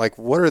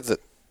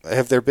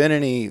have there been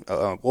any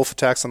wolf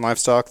attacks on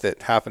livestock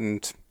that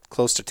happened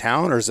close to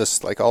town, or is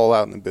this like all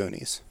out in the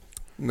boonies?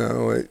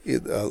 No,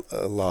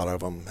 a lot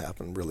of them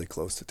happen really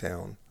close to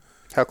town.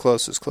 How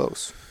close is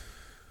close?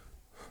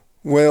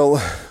 Well,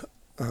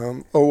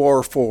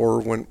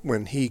 OR4,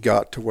 when he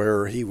got to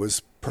where he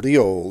was pretty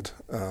old,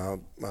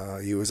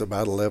 he was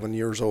about 11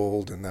 years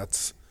old, and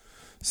that's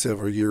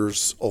several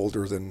years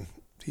older than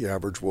the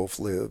average wolf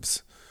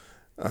lives.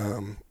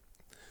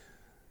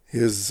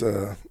 His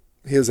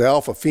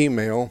alpha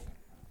female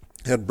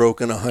had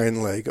broken a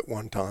hind leg at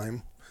one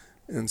time,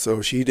 and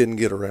so she didn't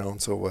get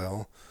around so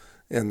well.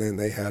 And then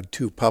they had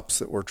 2 pups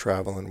that were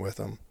traveling with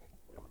them.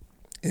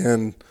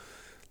 And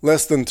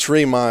less than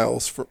 3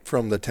 miles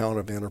from the town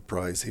of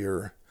Enterprise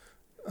here,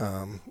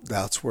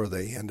 that's where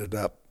they ended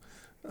up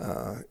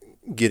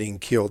getting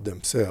killed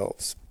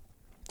themselves.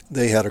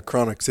 they had a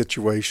chronic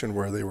situation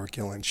where they were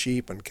killing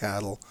sheep and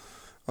cattle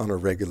on a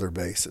regular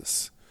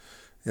basis.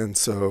 And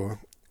so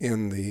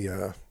in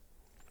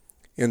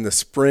the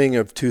spring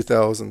of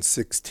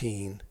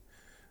 2016,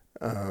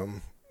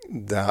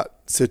 that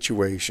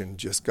situation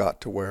just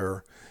got to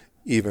where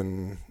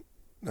even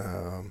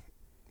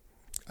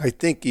I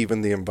think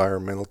even the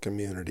environmental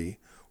community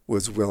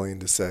was willing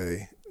to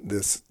say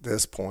this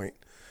point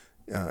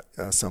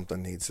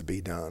something needs to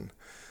be done.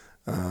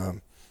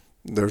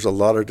 There's a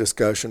lot of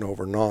discussion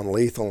over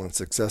non-lethal and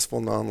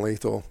successful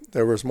non-lethal.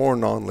 There was more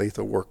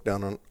non-lethal work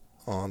done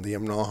on the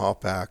Imnaha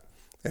pack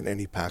than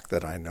any pack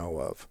that I know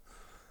of.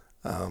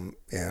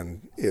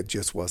 And it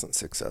just wasn't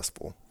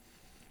successful.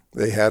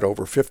 They had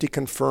over 50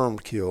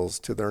 confirmed kills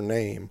to their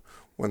name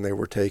when they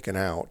were taken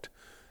out.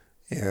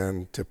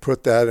 And to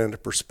put that into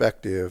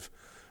perspective,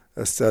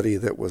 a study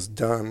that was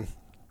done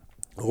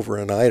over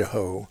in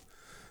Idaho,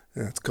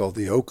 and it's called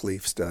the Oak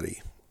Leaf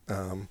Study,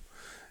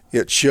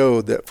 it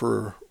showed that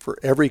for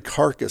every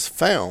carcass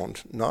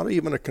found, not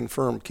even a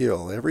confirmed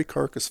kill, every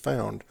carcass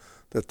found,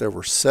 that there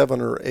were 7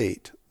 or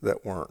 8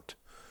 that weren't.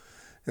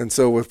 And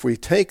so if we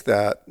take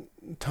that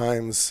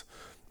times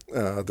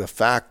the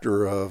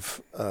factor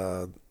of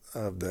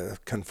the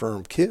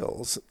confirmed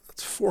kills,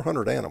 it's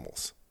 400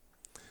 animals.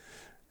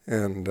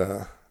 And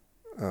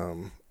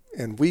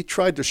we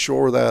tried to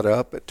shore that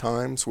up at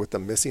times with the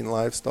missing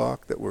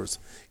livestock that was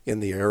in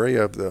the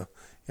area of the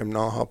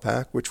Imnaha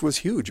pack, which was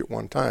huge at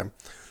one time.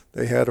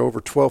 They had over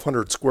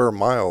 1,200 square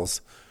miles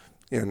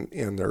in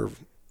their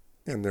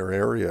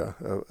area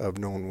of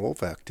known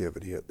wolf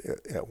activity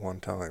at one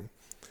time.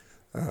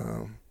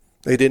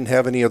 They didn't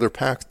have any other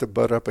packs to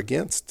butt up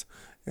against,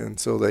 and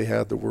so they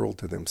had the world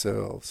to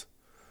themselves.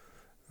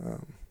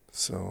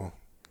 So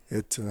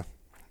it's a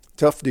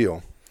tough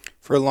deal.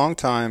 For a long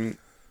time,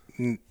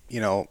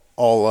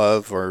 all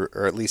of,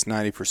 or at least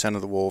 90%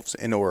 of the wolves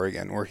in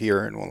Oregon were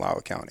here in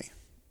Wallowa County.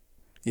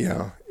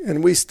 Yeah,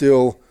 and we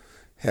still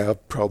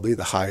have probably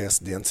the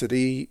highest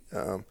density.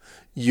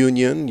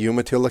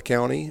 Umatilla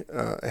County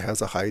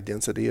has a high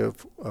density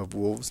of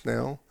wolves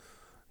now.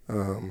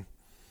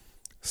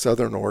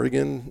 Southern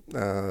Oregon,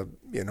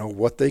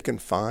 what they can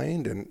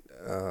find, and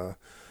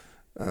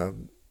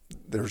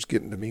there's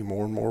getting to be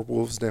more and more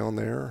wolves down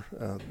there.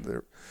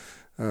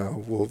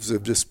 Wolves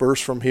have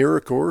dispersed from here,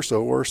 of course.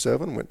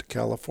 OR7 went to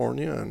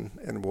California,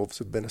 and wolves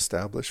have been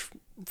established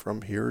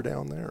from here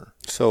down there.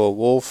 So a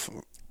wolf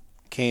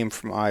came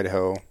from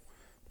Idaho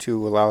to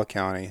Wallowa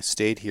County,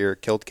 stayed here,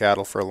 killed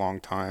cattle for a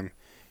long time,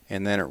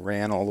 and then it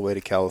ran all the way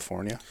to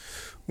California?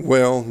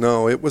 Well,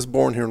 no, it was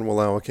born here in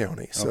Wallowa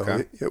County. So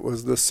okay. it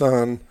was the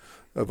son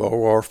of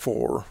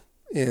OR4.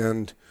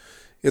 And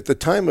at the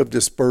time of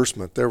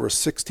disbursement, there were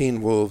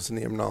 16 wolves in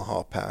the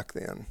Imnaha pack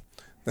then.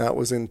 That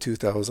was in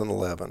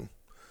 2011.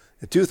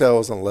 And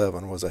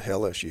 2011 was a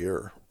hellish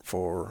year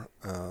for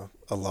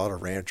a lot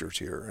of ranchers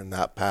here, and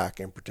that pack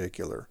in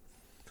particular.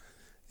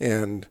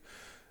 And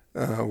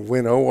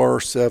when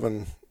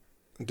OR7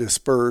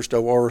 dispersed,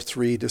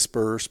 OR3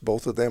 dispersed,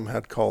 both of them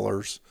had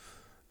collars.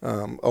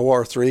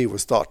 OR3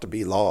 was thought to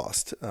be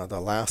lost.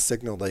 The last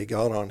signal they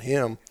got on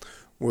him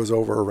was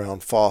over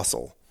around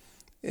Fossil.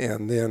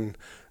 And then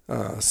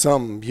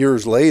some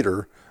years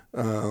later,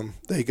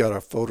 they got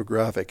a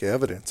photographic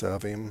evidence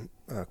of him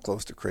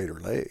close to Crater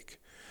Lake.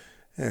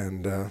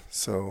 And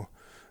so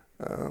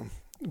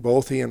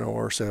both he and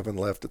OR7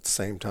 left at the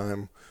same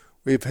time.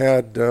 We've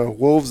had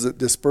wolves that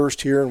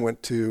dispersed here and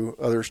went to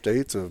other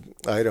states of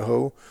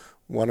Idaho.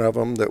 One of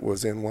them that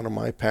was in one of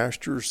my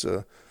pastures,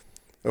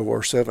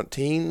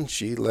 OR17,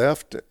 she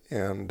left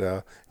and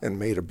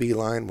made a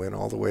beeline, went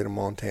all the way to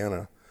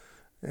Montana.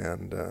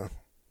 And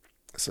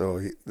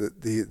so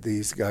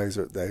these guys,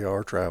 they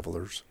are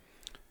travelers.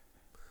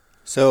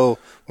 So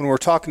when we're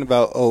talking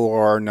about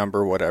OR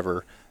number,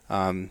 whatever,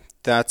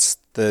 that's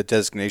the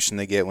designation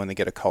they get when they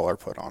get a collar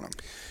put on them.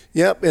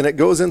 Yep, and it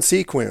goes in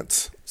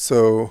sequence.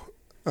 So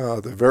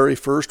the very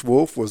first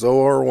wolf was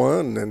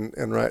OR1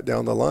 and right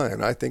down the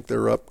line. I think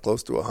they're up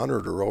close to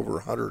 100 or over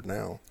 100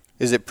 now.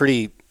 Is it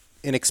pretty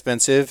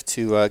inexpensive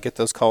to get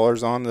those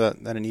collars on, that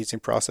an easy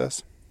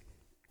process?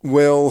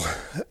 Well,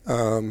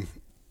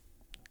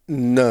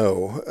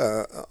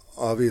 no,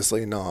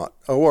 obviously not.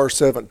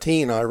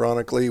 OR17,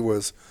 ironically,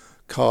 was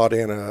caught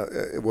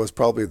it was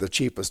probably the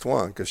cheapest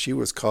one because she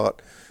was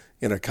caught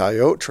in a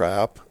coyote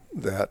trap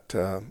that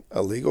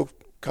a legal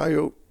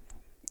coyote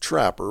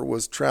trapper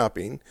was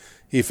trapping.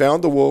 He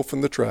found the wolf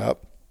in the trap,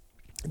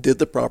 did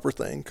the proper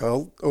thing,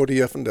 called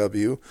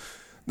ODF&W.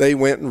 They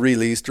went and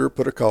released her,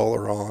 put a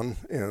collar on,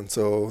 and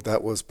so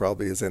that was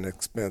probably as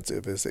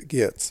inexpensive as it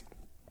gets.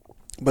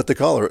 But the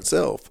collar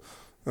itself,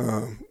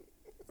 over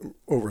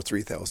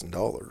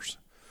 $3,000.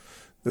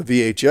 The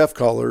VHF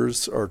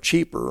collars are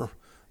cheaper,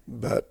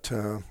 but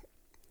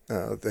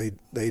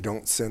they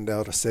don't send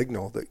out a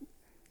signal that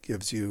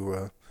gives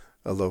you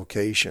a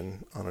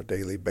location on a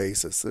daily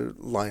basis. They're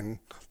line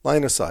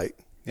of sight.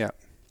 Yeah.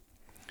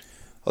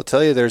 I'll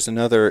tell you, there's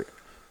another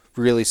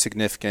really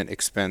significant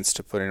expense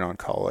to putting on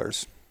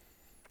collars,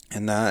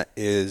 and that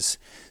is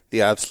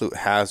the absolute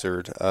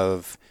hazard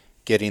of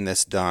getting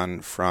this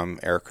done from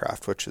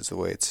aircraft, which is the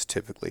way it's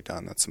typically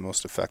done. That's the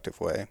most effective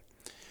way.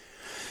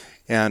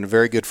 And a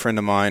very good friend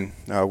of mine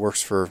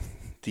works for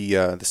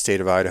the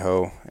state of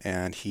Idaho,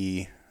 and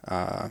he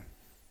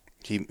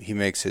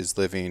makes his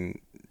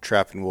living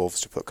trapping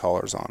wolves to put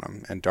collars on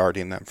them and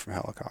darting them from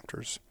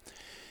helicopters.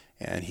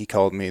 And he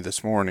called me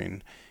this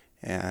morning,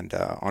 and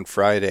on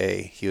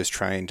Friday he was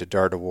trying to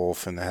dart a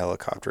wolf, and the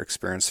helicopter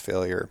experienced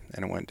failure,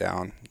 and it went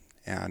down,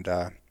 and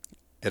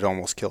it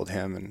almost killed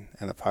him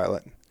and the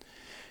pilot.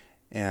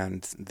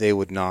 And they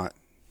would not,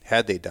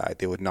 had they died,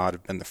 they would not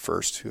have been the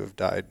first who have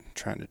died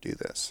trying to do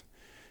this.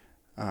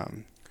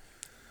 And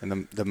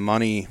the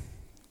money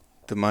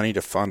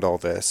to fund all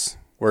this,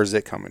 where is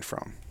it coming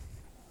from?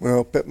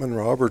 Well, Pittman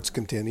Roberts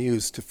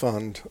continues to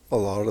fund a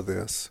lot of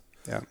this.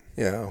 Yeah.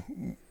 Yeah.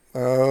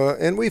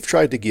 And we've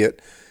tried to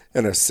get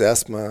an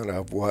assessment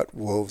of what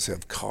wolves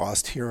have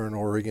cost here in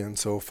Oregon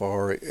so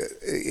far.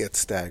 It's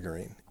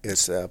staggering.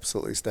 It's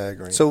absolutely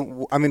staggering.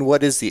 So, I mean,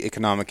 what is the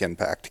economic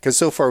impact? Because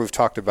so far we've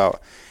talked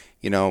about,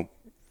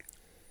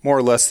 more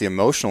or less the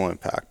emotional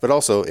impact, but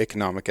also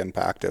economic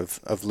impact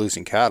of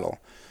losing cattle.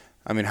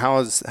 I mean,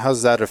 how's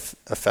that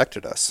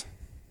affected us?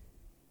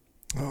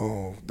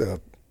 Oh,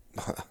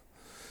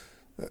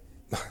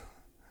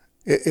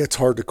 it's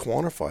hard to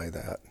quantify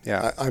that.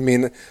 Yeah. I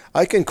mean,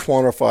 I can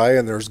quantify,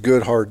 and there's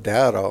good hard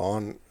data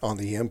on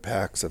the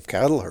impacts of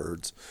cattle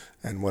herds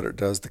and what it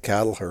does to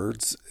cattle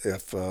herds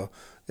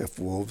if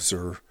wolves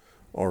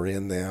are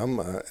in them.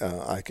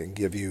 I can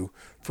give you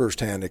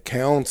firsthand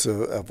accounts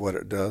of what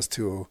it does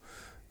to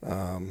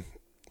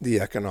the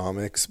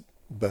economics,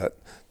 but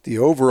the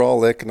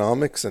overall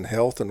economics and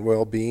health and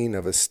well-being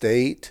of a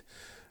state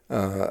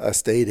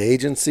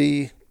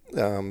agency,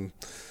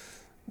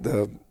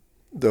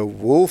 the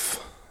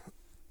wolf,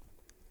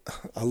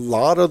 a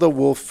lot of the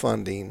wolf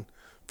funding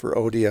for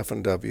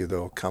ODF&W,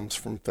 though, comes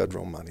from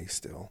federal money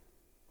still.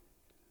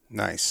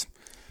 Nice.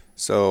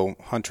 So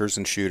hunters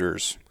and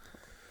shooters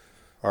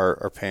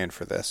are paying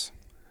for this.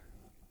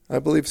 I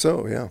believe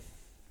so, yeah.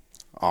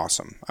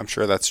 Awesome. I'm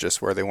sure that's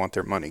just where they want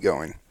their money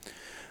going.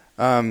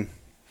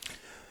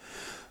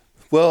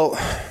 Well,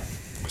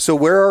 so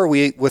where are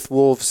we with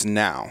wolves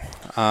now?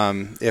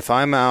 If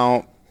I'm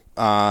out,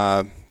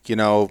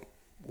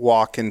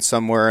 walking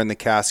somewhere in the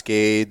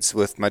Cascades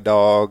with my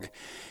dog,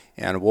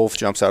 and a wolf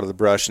jumps out of the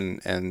brush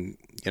and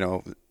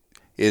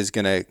is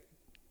going to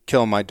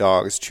kill my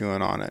dog, is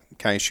chewing on it,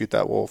 can I shoot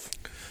that wolf?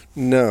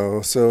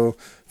 No. So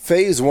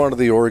phase 1 of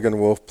the Oregon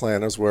Wolf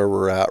Plan is where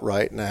we're at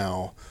right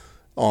now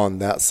on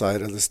that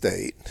side of the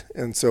state.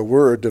 And so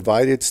we're a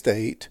divided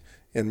state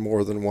in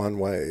more than one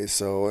way.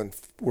 So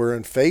we're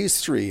in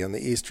phase 3 on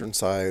the eastern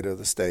side of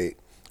the state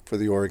for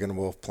the Oregon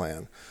Wolf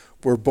Plan.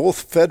 We're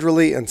both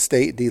federally and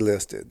state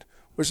delisted,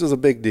 which is a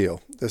big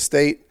deal. The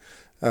state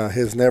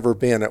has never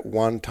been at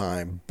one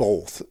time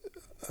both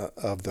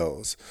of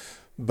those.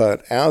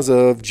 But as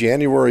of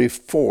January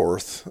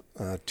 4th,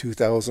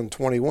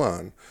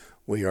 2021,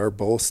 we are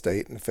both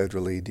state and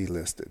federally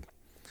delisted.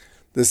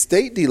 The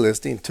state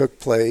delisting took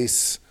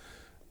place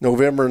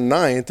November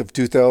 9th of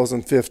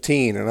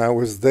 2015, and I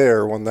was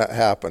there when that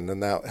happened,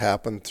 and that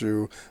happened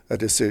through a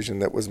decision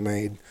that was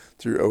made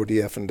through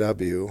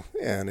ODF&W,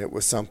 and it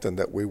was something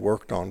that we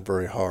worked on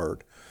very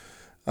hard.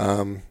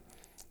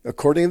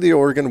 According to the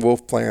Oregon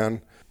Wolf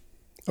Plan,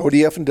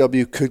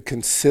 ODF&W could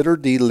consider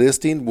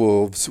delisting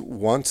wolves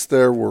once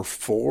there were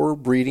 4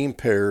 breeding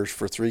pairs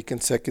for 3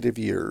 consecutive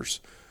years.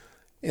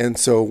 And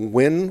so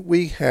when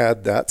we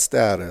had that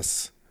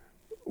status,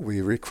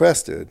 we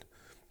requested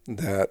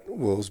that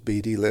wolves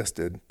be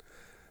delisted.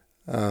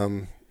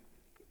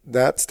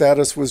 That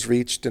status was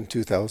reached in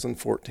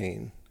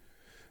 2014,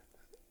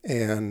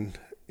 and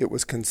it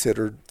was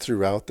considered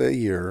throughout the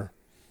year.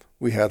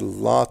 We had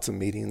lots of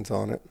meetings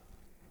on it.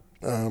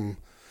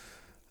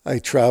 I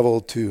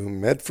traveled to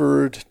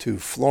Medford, to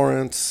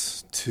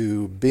Florence,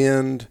 to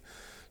Bend,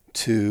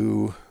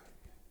 to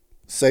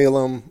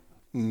Salem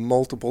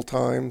multiple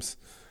times,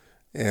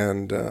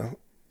 and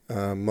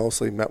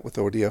mostly met with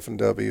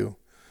ODF&W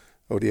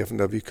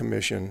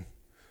Commission,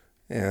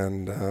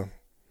 and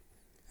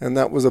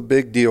that was a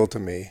big deal to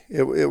me.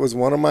 It was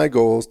one of my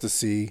goals to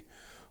see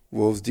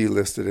wolves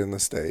delisted in the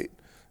state,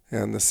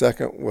 and the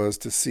second was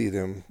to see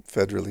them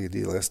federally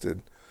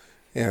delisted.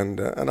 And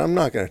I'm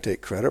not going to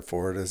take credit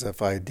for it as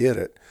if I did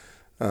it,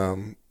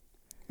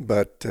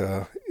 but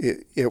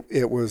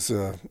it was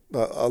a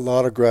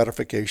lot of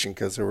gratification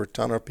because there were a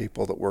ton of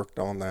people that worked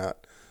on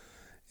that.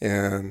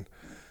 And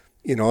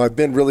I've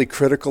been really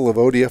critical of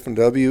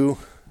ODF&W,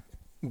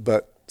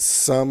 but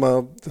some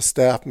of the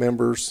staff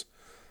members,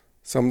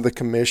 some of the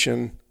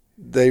commission,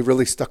 they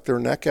really stuck their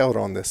neck out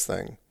on this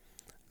thing.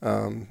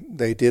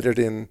 They did it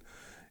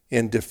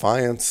in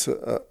defiance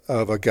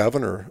of a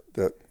governor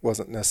that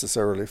wasn't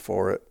necessarily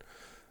for it.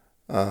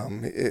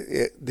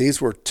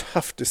 These were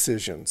tough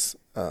decisions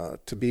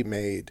to be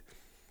made,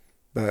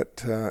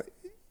 but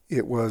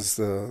it was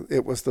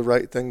the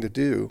right thing to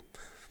do.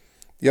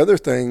 The other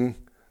thing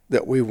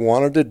that we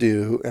wanted to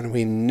do, and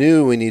we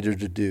knew we needed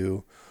to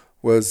do,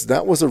 was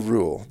a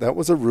rule. That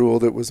was a rule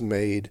that was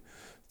made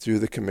through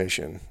the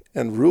commission.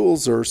 And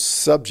rules are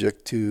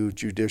subject to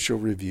judicial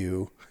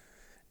review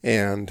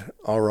and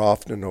are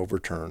often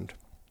overturned.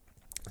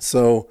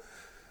 So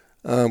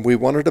we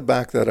wanted to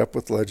back that up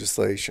with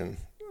legislation.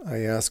 I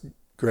asked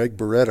Greg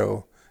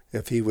Barreto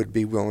if he would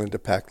be willing to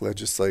pack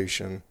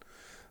legislation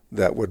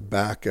that would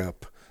back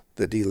up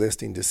the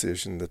delisting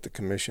decision that the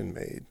commission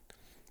made.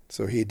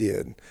 So he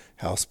did.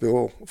 House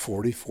Bill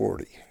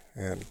 4040.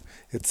 And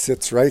it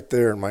sits right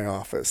there in my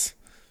office.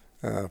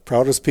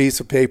 Proudest piece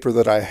of paper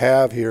that I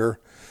have here.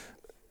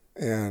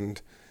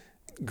 And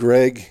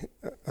Greg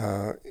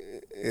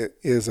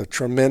is a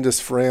tremendous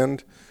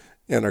friend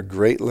and a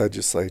great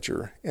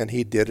legislator. And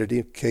he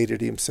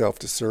dedicated himself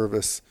to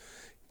service.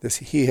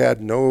 He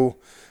had no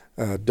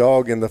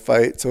dog in the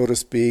fight, so to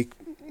speak,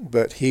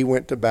 but he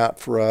went to bat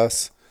for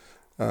us.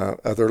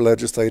 Other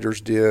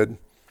legislators did.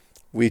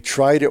 We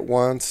tried it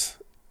once,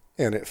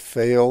 and it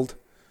failed.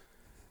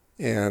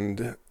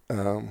 And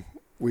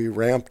we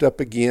ramped up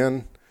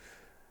again.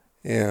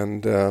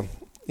 And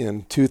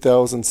in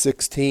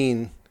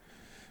 2016,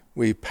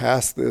 we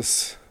passed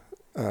this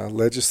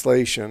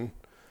legislation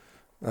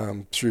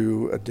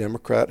through a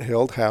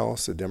Democrat-held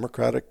House, a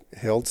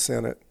Democratic-held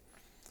Senate,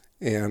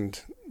 and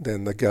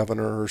then the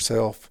governor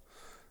herself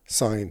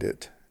signed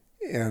it.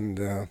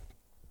 And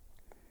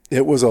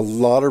it was a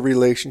lot of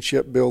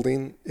relationship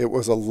building. It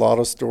was a lot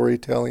of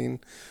storytelling.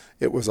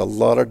 It was a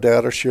lot of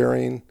data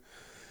sharing.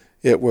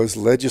 It was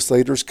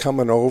legislators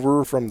coming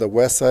over from the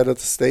west side of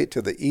the state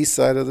to the east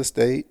side of the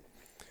state,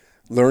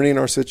 learning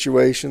our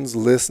situations,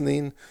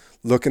 listening,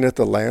 looking at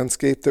the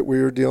landscape that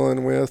we were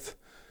dealing with.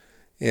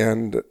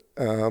 And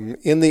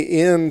in the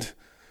end,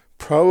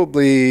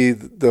 probably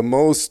the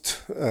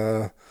most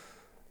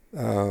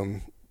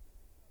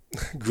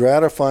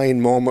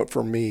gratifying moment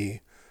for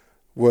me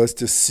was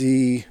to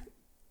see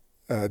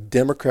a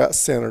Democrat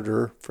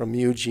senator from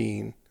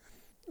Eugene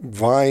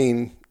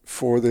vying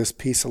for this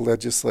piece of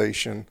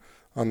legislation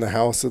on the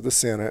House of the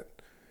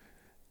Senate,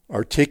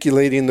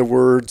 articulating the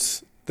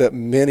words that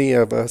many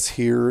of us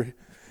here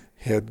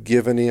had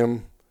given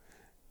him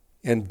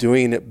and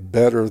doing it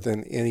better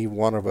than any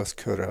one of us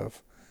could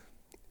have,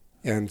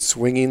 and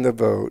swinging the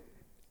vote.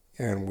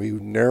 And we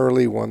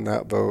narrowly won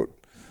that vote.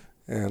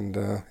 And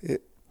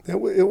it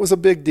was a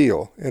big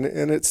deal, and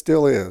it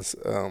still is.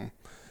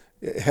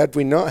 Had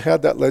we not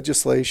had that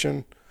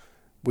legislation,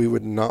 we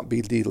would not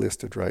be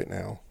delisted right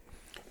now.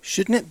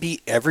 Shouldn't it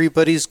be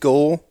everybody's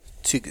goal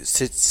to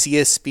see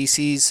a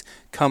species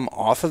come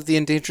off of the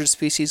endangered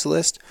species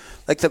list?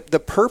 Like the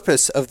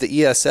purpose of the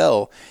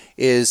ESL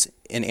is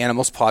an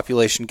animal's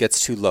population gets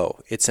too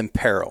low. It's in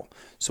peril.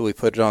 So we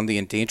put it on the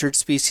endangered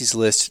species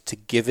list to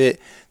give it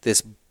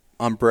this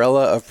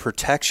umbrella of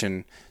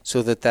protection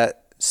so that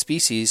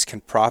species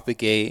can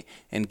propagate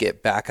and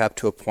get back up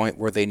to a point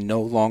where they no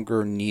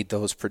longer need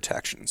those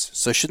protections.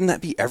 So shouldn't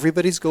that be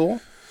everybody's goal?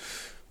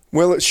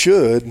 Well, it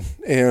should,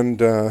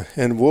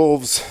 and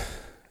wolves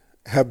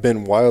have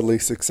been wildly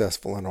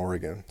successful in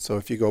Oregon. So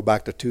if you go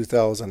back to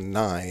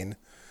 2009,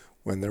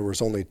 when there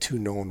was only 2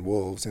 known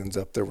wolves, ends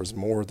up there was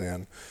more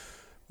then,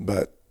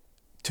 but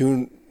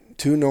two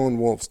known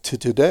wolves to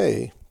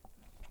today.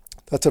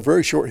 That's a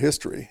very short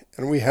history,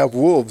 and we have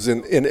wolves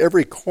in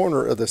every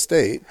corner of the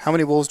state. How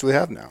many wolves do we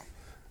have now?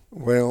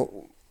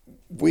 Well,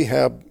 we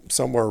have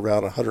somewhere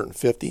around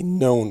 150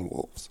 known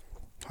wolves.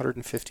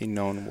 150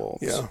 known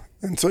wolves. Yeah,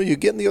 and so you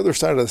get on the other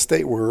side of the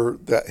state where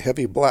that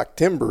heavy black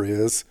timber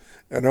is,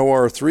 and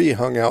OR3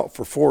 hung out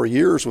for 4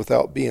 years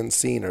without being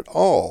seen at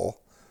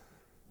all.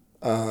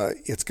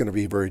 It's going to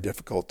be very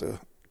difficult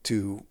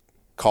to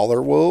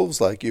collar wolves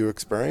like you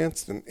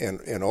experienced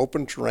in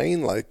open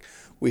terrain like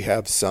we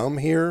have some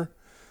here.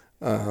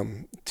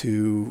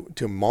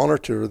 To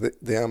monitor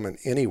them in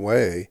any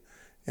way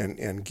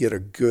and get a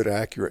good,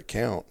 accurate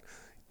count.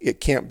 It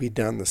can't be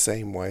done the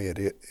same way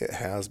it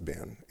has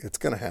been. It's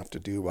going to have to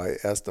do by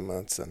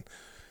estimates and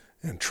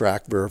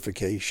track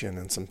verification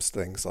and some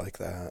things like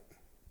that.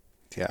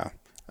 Yeah.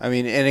 I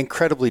mean, an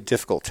incredibly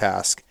difficult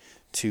task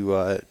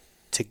to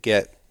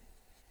get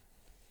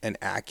an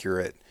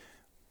accurate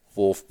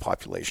wolf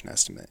population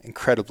estimate.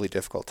 Incredibly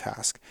difficult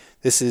task.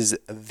 This is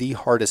the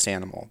hardest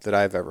animal that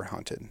I've ever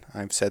hunted.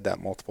 I've said that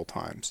multiple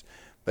times,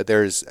 but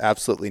there's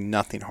absolutely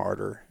nothing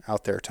harder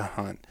out there to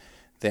hunt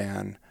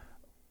than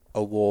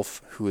a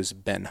wolf who has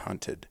been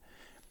hunted.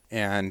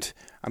 And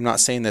I'm not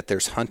saying that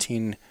there's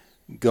hunting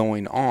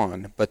going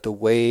on, but the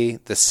way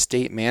the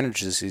state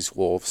manages these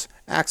wolves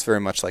acts very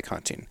much like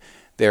hunting.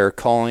 They're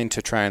calling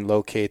to try and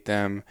locate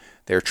them.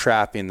 They're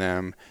trapping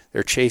them.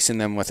 They're chasing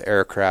them with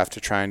aircraft to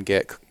try and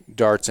get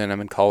darts in them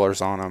and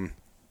collars on them.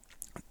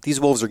 These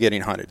wolves are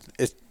getting hunted.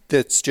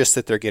 It's just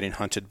that they're getting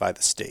hunted by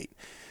the state.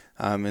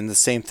 And the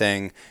same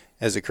thing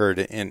has occurred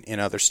in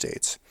other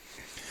states.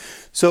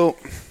 So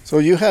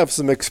you have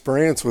some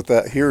experience with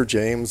that here,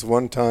 James.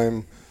 One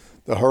time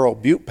the Harl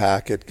Butte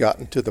Pack had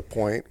gotten to the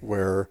point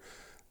where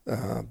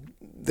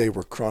they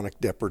were chronic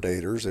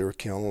depredators. They were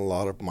killing a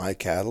lot of my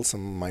cattle,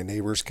 some of my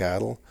neighbors'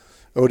 cattle.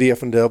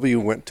 ODF&W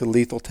went to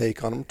lethal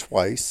take on them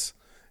twice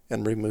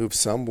and removed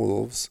some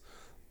wolves.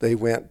 They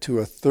went to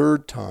a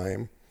third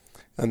time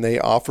and they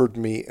offered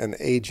me an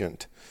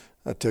agent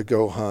to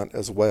go hunt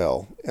as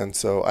well. And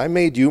so I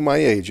made you my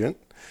agent,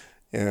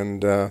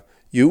 and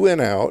you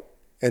went out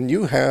and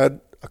you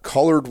had a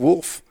collared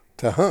wolf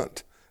to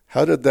hunt.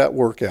 How did that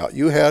work out?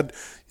 You had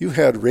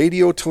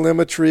radio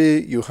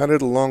telemetry. You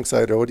hunted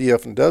alongside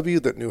ODF&W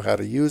that knew how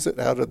to use it.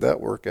 How did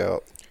that work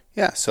out?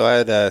 Yeah, so I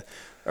had a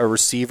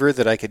receiver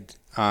that I could,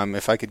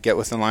 if I could get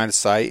within line of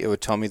sight, it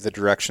would tell me the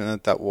direction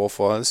that wolf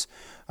was.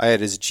 I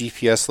had his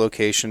GPS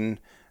location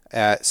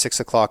at 6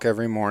 o'clock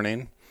every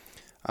morning,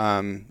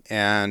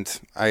 and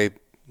I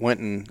went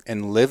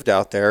and lived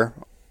out there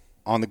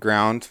on the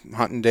ground,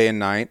 hunting day and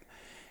night.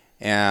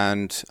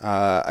 And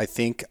I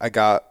think I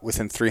got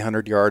within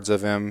 300 yards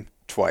of him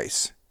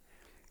twice.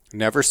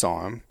 Never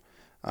saw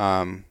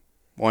him.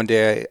 One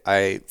day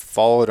I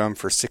followed him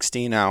for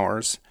 16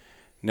 hours,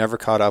 never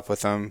caught up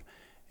with him,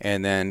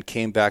 and then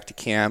came back to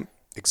camp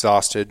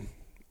exhausted,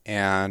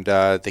 and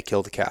they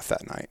killed the calf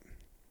that night.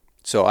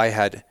 So I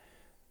had,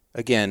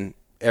 again,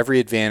 every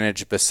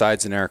advantage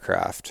besides an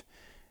aircraft,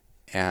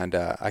 and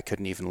I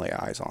couldn't even lay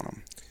eyes on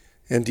him.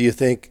 And do you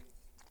think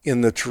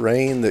in the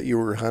terrain that you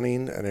were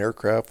hunting, an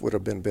aircraft would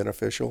have been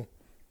beneficial?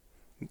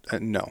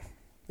 No.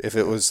 If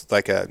it was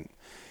like a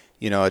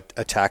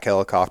attack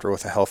helicopter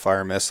with a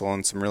Hellfire missile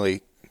and some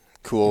really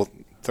cool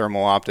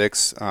thermal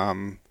optics,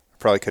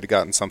 probably could have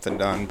gotten something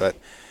done, but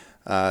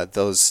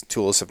those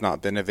tools have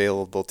not been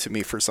available to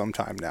me for some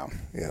time now.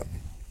 Yeah.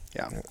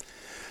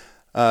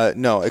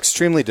 No,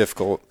 extremely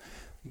difficult.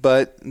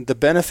 But the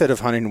benefit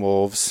of hunting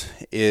wolves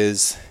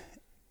is,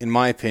 in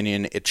my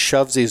opinion, it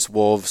shoves these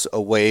wolves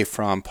away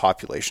from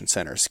population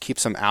centers,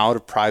 keeps them out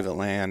of private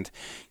land,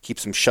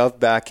 keeps them shoved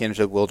back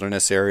into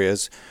wilderness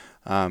areas,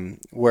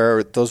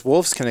 where those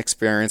wolves can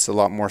experience a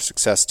lot more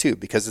success too,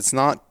 because it's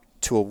not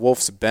to a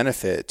wolf's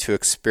benefit to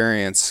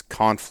experience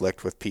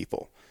conflict with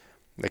people.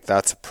 Like,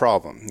 that's a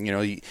problem.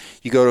 You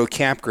go to a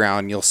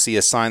campground, you'll see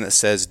a sign that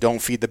says, "Don't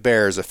feed the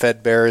bears. A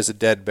fed bear is a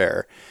dead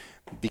bear,"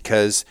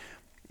 because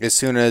as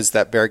soon as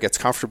that bear gets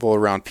comfortable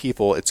around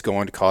people, it's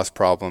going to cause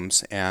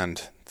problems,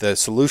 and the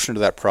solution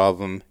to that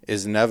problem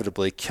is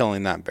inevitably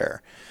killing that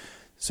bear.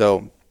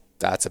 So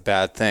that's a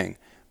bad thing.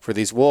 For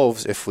these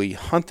wolves, if we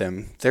hunt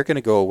them, they're going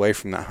to go away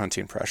from that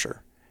hunting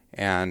pressure,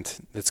 and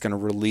it's going to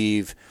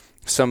relieve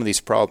some of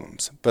these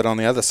problems. But on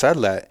the other side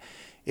of that,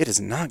 it is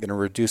not going to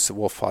reduce the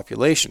wolf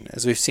population.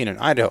 As we've seen in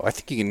Idaho, I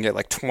think you can get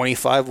like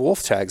 25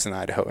 wolf tags in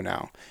Idaho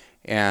now,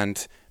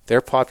 and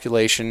their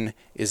population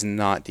is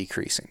not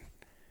decreasing.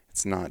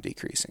 It's not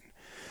decreasing.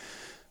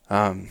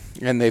 And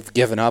they've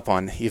given up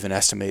on even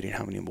estimating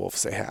how many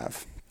wolves they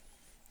have.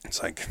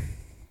 It's like,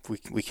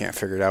 we can't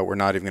figure it out. We're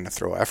not even going to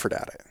throw effort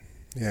at it.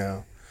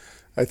 Yeah.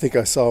 I think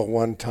I saw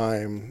one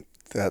time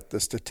that the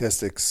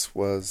statistics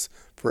was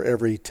for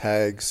every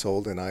tag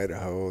sold in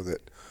Idaho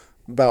that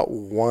about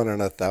 1 in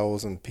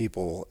 1,000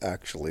 people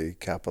actually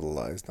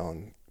capitalized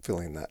on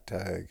filling that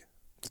tag.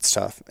 It's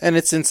tough. And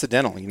it's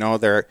incidental.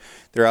 They're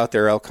out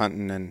there elk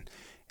hunting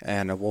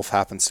and a wolf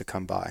happens to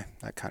come by,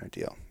 that kind of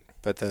deal.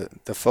 But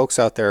the folks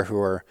out there who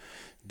are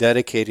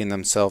dedicating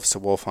themselves to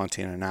wolf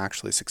hunting and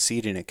actually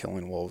succeeding at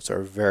killing wolves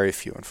are very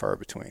few and far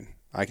between.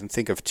 I can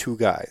think of two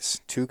guys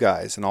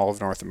in all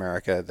of North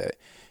America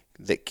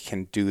that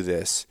can do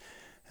this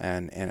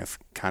and have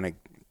kind of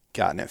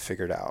gotten it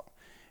figured out.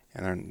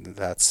 And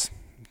that's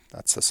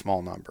a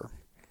small number.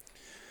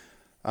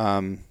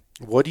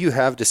 What do you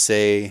have to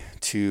say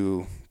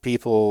to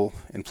people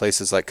in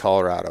places like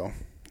Colorado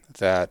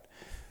that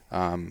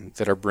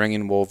are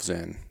bringing wolves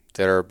in,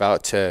 that are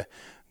about to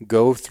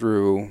go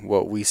through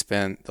what we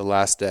spent the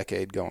last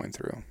decade going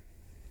through?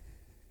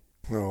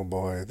 Oh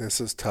boy,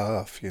 this is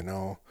tough,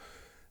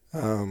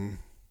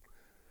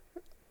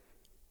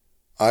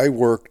 I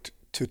worked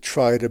to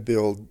try to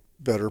build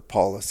better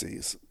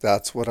policies.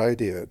 That's what I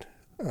did.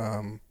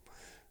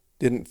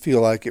 Didn't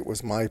feel like it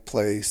was my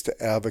place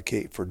to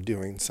advocate for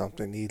doing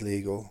something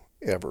illegal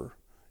ever.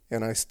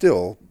 And I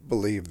still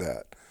believe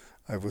that.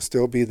 I will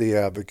still be the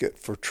advocate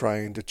for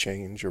trying to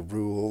change a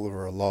rule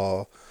or a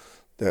law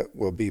that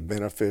will be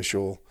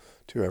beneficial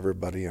to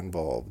everybody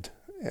involved.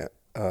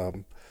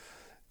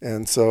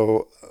 And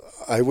so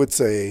I would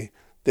say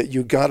that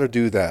you got to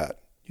do that.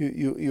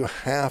 You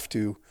have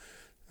to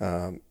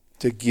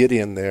get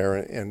in there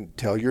and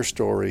tell your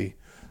story,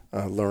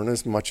 learn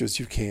as much as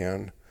you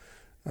can,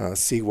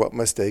 see what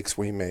mistakes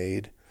we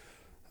made.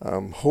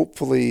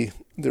 Hopefully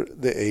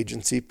the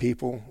agency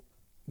people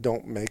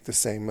don't make the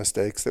same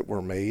mistakes that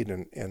were made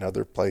in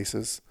other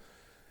places.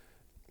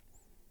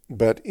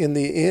 But in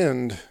the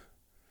end,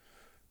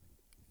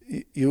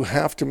 you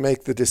have to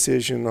make the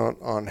decision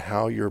on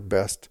how you're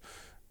best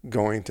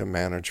going to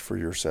manage for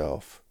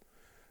yourself.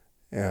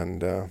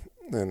 And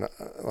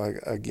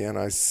like again,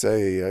 I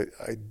say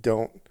I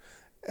don't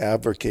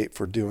advocate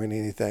for doing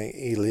anything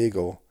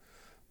illegal,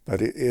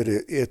 but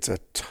it's a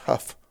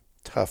tough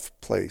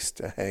place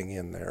to hang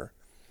in there.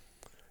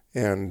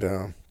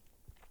 And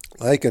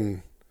I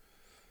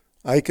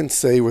can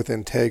say with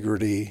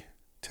integrity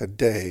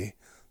today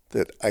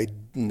that I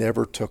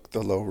never took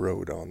the low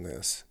road on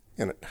this,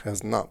 and it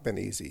has not been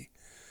easy.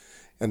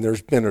 And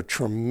there's been a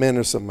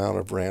tremendous amount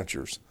of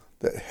ranchers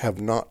that have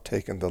not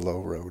taken the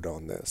low road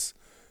on this.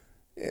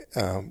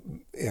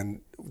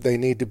 And they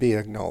need to be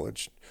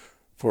acknowledged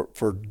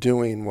for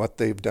doing what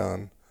they've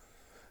done.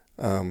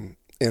 And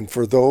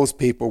for those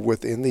people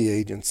within the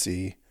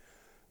agency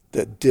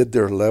that did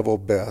their level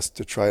best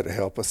to try to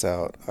help us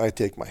out, I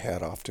take my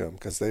hat off to them,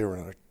 because they were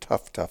in a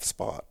tough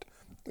spot.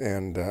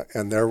 And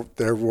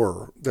there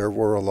were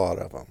a lot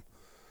of them.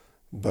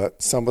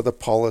 But some of the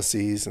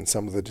policies and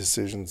some of the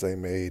decisions they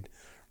made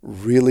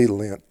really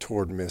lent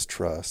toward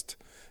mistrust.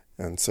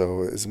 And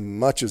so as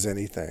much as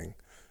anything,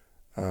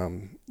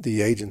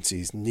 the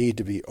agencies need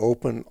to be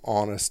open,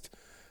 honest,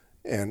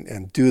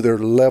 and do their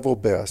level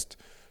best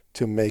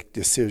to make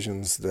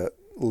decisions that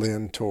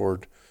lend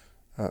toward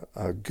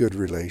a good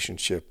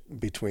relationship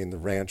between the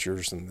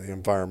ranchers and the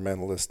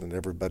environmentalists and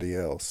everybody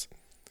else.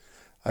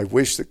 I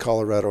wish that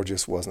Colorado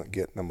just wasn't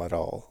getting them at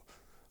all.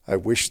 I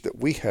wish that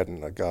we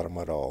hadn't got them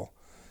at all.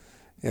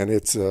 And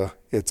it's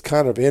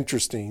kind of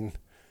interesting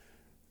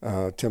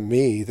to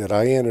me that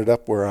I ended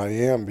up where I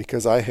am,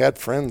 because I had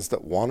friends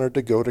that wanted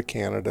to go to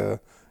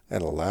Canada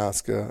and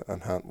Alaska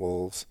and hunt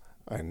wolves.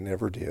 I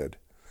never did.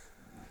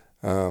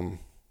 And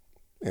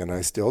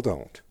I still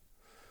don't.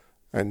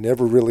 I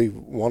never really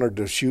wanted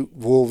to shoot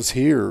wolves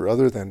here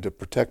other than to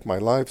protect my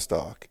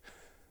livestock.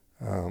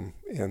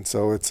 And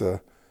so it's I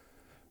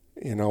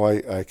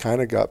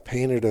kind of got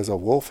painted as a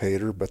wolf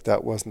hater, but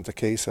that wasn't the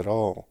case at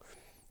all.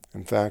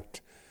 In fact,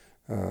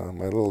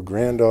 my little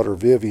granddaughter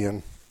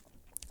Vivian,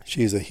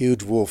 she's a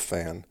huge wolf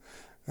fan.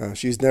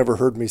 She's never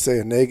heard me say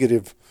a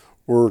negative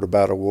word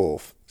about a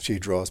wolf. She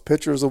draws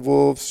pictures of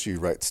wolves. She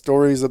writes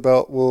stories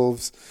about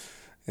wolves,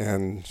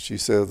 and she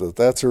says that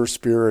that's her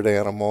spirit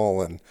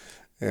animal, and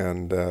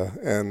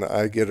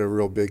I get a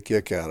real big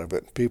kick out of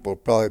it. People will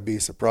probably be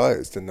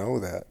surprised to know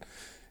that.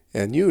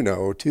 And you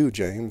know too,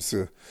 James,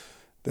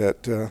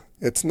 that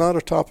it's not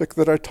a topic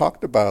that I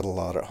talked about a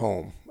lot at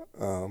home.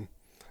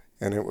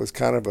 And it was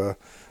kind of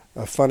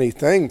a funny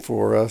thing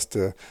for us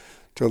to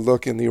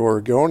look in the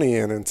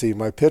Oregonian and see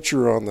my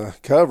picture on the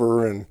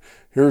cover, and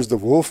here's the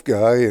wolf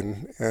guy,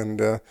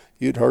 and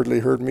you'd hardly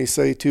heard me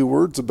say 2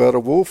 words about a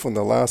wolf in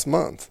the last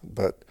month.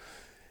 But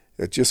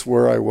it's just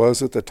where I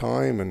was at the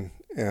time, and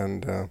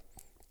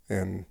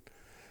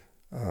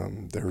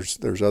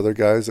there's other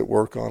guys that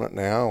work on it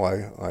now.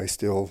 I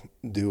still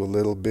do a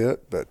little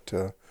bit, but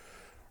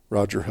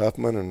Roger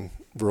Huffman and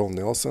Verl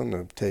Nilsson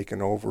have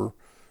taken over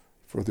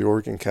for the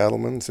Oregon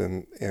Cattlemen's,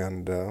 and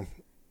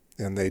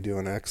they do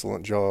an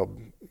excellent job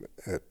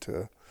at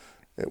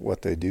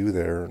what they do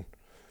there.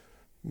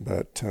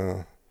 But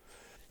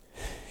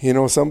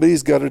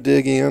somebody's got to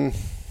dig in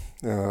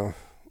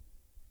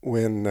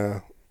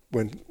when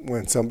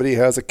somebody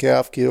has a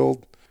calf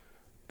killed.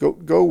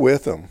 Go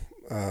with them.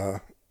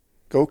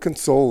 Go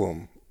console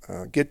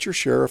them. Get your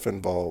sheriff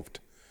involved.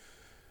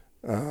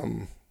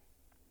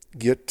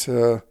 Get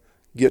to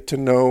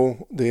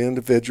know the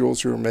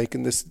individuals who are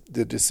making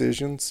the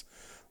decisions,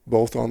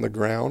 both on the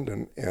ground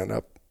and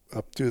up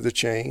through the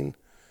chain.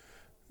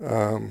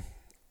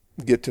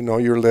 Get to know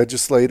your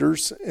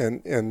legislators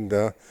and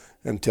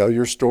tell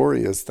your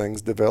story as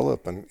things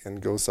develop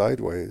and go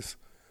sideways.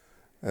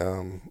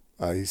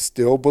 I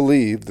still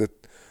believe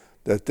that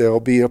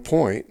there'll be a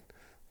point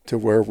to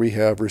where we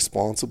have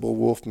responsible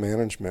wolf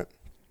management,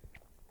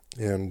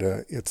 and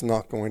it's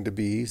not going to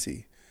be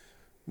easy.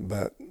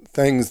 But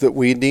things that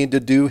we need to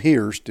do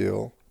here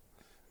still,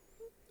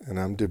 and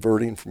I'm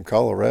diverting from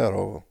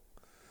Colorado,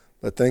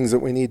 but things that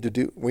we need to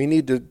do, we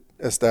need to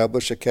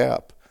establish a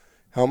cap.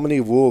 How many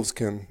wolves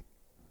can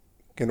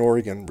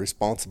Oregon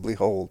responsibly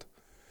hold?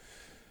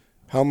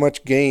 How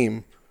much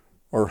game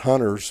are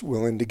hunters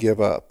willing to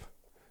give up?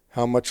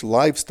 How much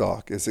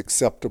livestock is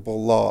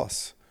acceptable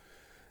loss?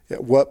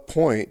 At what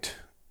point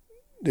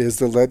is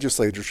the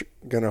legislature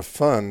going to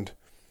fund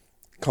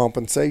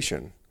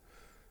compensation?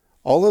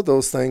 All of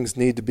those things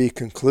need to be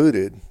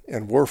concluded,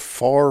 and we're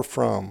far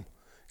from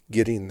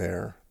getting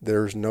there.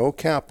 There's no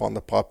cap on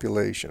the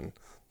population.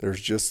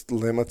 There's just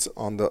limits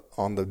on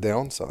the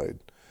downside.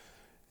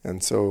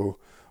 And so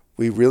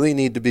we really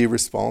need to be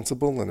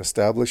responsible in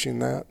establishing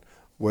that.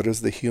 What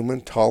is the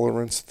human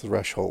tolerance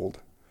threshold?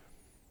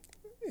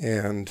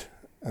 And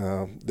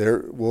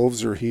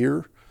wolves are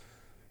here.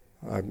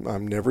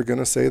 I'm never going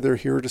to say they're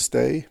here to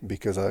stay,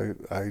 because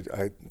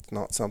it's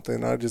not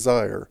something I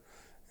desire.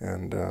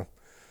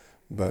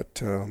 But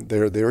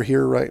they're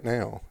here right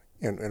now,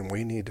 and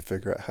we need to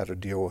figure out how to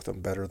deal with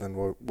them better than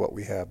what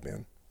we have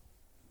been.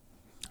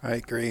 I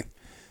agree.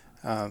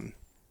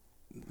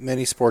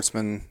 Many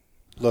sportsmen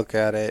look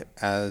at it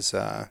as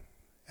a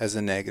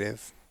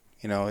negative.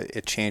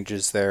 It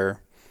changes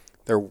their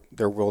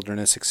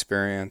wilderness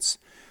experience.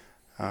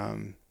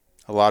 A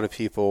lot of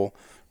people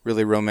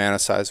really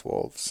romanticize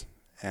wolves,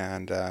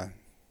 and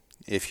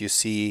if you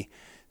see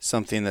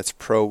something that's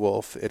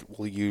pro-wolf, it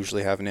will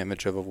usually have an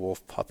image of a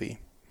wolf puppy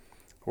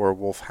or a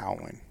wolf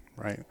howling,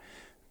 right?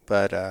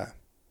 But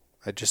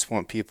I just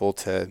want people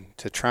to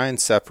try and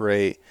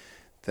separate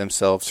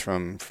themselves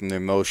from the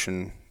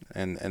emotion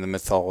and the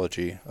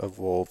mythology of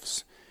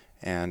wolves,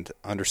 and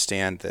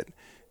understand that,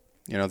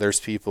 there's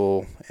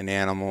people and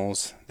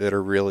animals that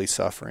are really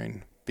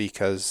suffering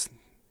because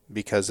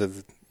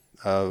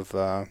of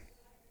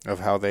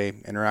how they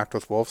interact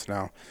with wolves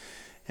now.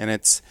 And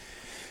it's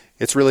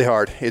really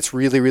hard. It's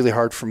really, really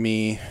hard for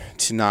me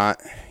to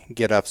not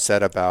get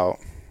upset about,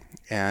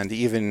 and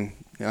even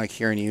like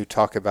hearing you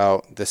talk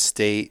about the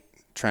state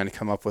trying to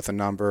come up with a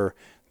number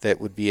that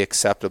would be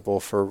acceptable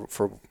for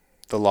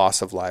the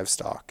loss of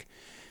livestock.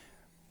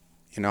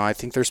 I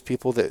think there's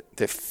people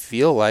that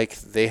feel like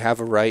they have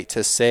a right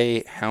to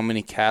say how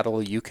many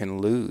cattle you can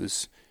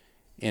lose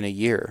in a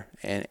year,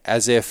 and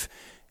as if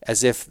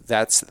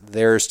that's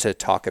theirs to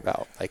talk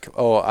about. Like,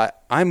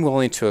 I'm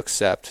willing to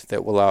accept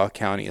that Wallowa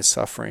County is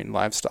suffering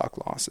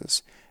livestock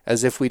losses,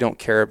 as if we don't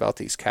care about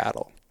these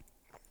cattle.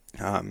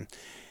 And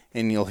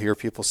you'll hear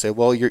people say,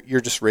 well,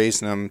 you're just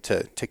raising them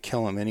to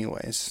kill them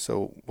anyways,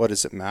 so what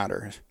does it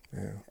matter?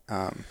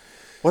 Yeah.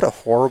 What a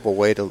horrible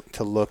way to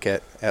look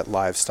at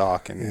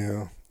livestock.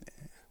 And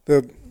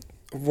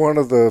one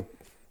of the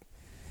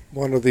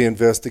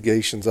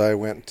investigations I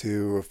went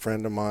to, a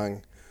friend of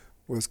mine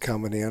was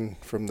coming in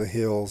from the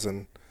hills,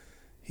 and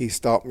he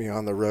stopped me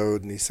on the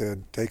road and he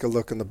said, take a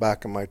look in the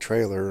back of my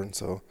trailer. And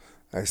so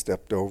I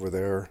stepped over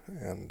there,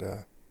 and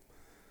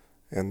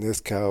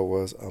this cow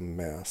was a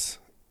mess.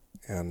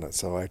 And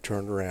so I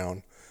turned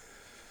around,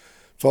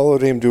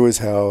 followed him to his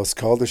house,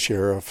 called the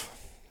sheriff,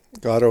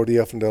 got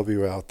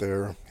ODF&W out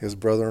there. His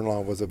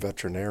brother-in-law was a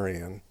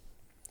veterinarian,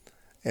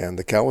 and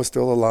the cow was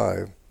still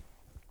alive.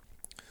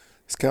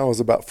 This cow was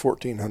about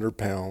 1,400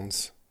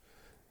 pounds,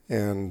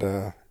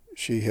 and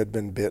she had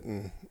been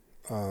bitten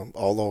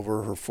all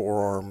over her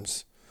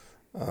forearms,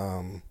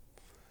 in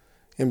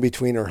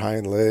between her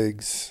hind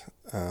legs.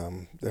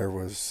 There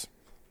was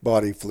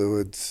body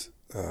fluids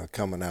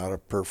coming out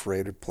of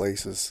perforated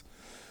places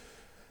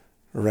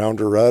around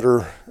her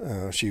udder.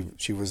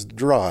 She was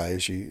dry.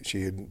 She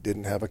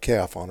didn't have a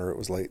calf on her. It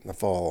was late in the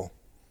fall,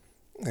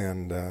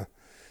 and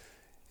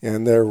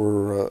there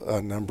were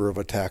a number of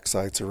attack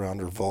sites around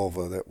her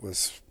vulva that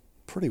was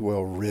pretty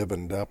well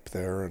ribboned up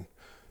there. And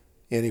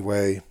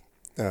anyway,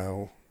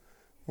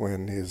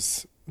 when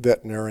his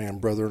veterinarian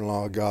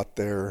brother-in-law got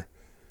there,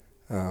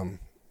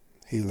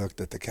 he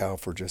looked at the cow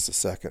for just a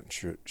second,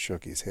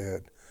 shook his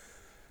head,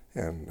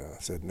 and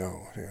said,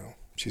 no,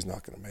 she's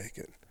not going to make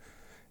it.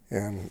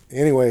 And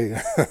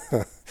anyway,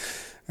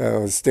 I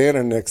was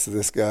standing next to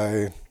this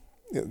guy,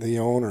 the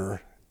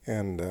owner,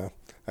 and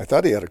I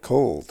thought he had a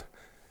cold.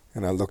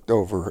 And I looked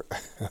over,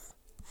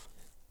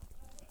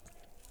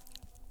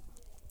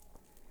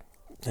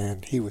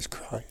 and he was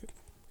crying.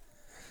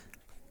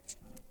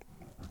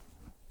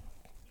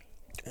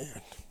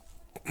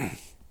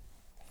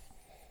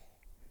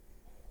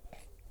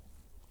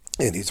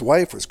 And his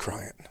wife was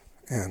crying,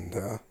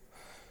 and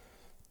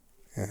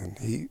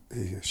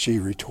she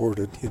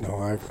retorted,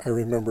 I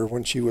remember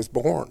when she was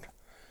born,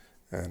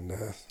 and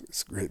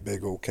this great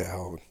big old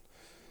cow,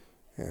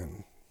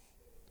 and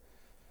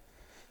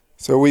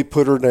so we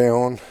put her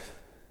down,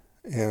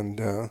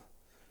 and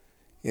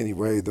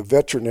anyway, the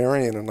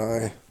veterinarian and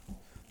I,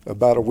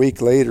 about a week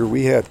later,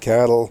 we had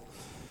cattle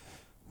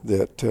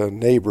that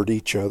neighbored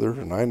each other,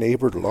 and I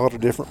neighbored a lot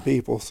of different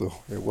people, so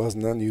it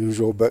wasn't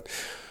unusual, but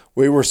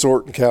we were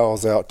sorting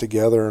cows out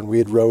together, and we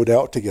had rode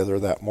out together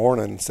that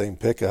morning, same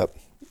pickup,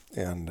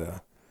 and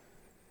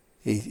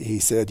he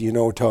said,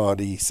 Todd,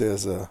 he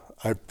says,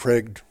 I've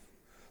pregged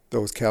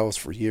those cows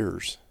for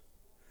years,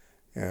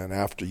 and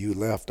after you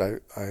left,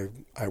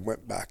 I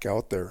went back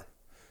out there,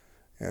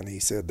 and he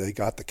said they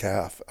got the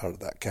calf out of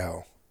that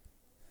cow.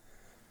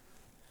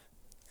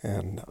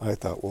 And I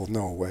thought, well,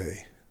 no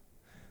way.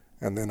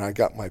 And then I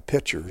got my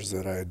pictures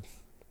that I'd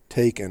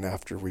taken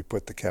after we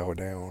put the cow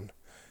down,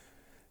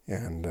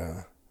 and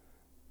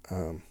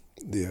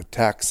the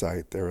attack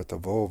site there at the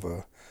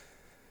vulva,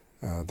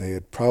 they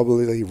had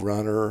probably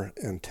run her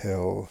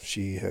until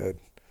she had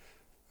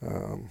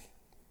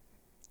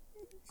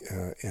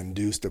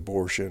induced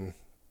abortion,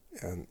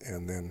 and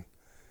then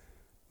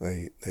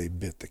they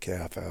bit the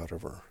calf out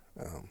of her,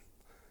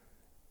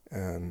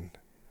 and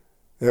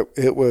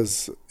it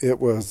was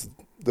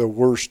the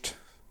worst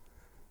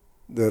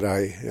that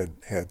I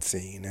had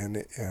seen,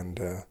 and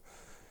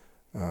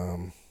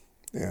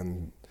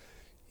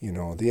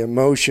the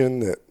emotion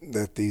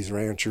that these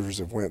ranchers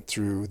have went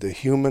through, the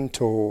human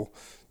toll,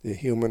 the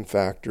human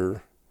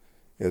factor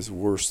is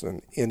worse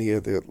than any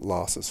of the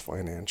losses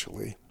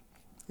financially,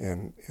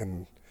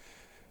 and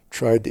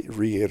tried to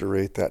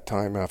reiterate that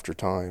time after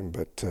time,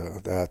 but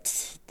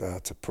that's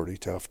a pretty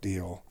tough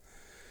deal.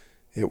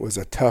 It was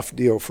a tough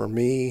deal for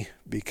me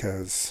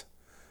because,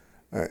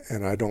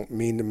 and I don't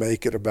mean to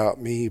make it about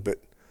me, but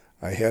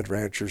I had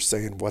ranchers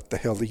saying, what the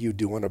hell are you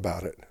doing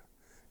about it?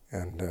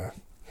 And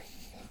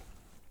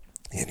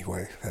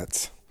anyway,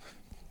 that's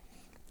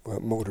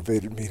what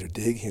motivated me to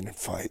dig in and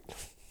fight.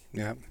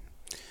 Yeah.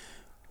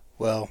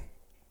 Well,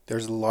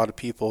 there's a lot of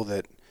people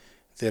that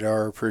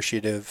are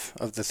appreciative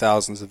of the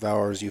thousands of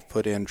hours you've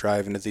put in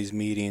driving to these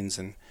meetings,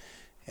 and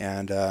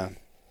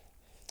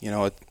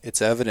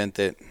it's evident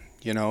that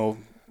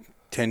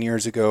 10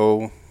 years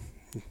ago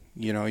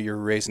you're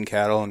raising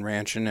cattle and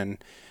ranching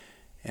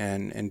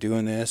and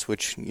doing this,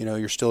 which,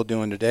 you're still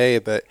doing today,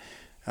 but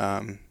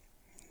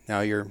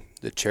now you're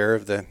the chair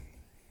of the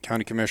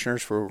county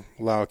commissioners for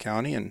Wallowa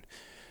County, and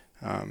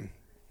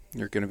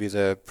you're going to be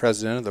the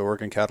president of the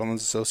Oregon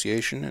Cattlemen's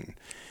Association, and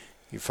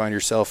you find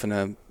yourself in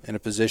a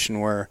position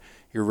where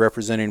you're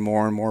representing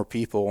more and more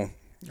people,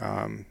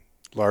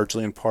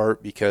 largely in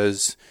part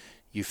because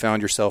you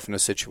found yourself in a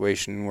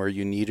situation where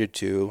you needed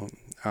to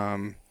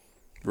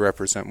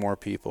represent more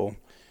people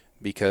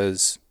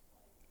because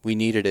we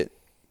needed it,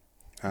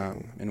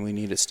 and we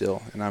need it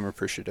still, and I'm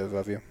appreciative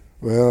of you.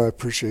 Well, I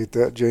appreciate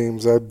that,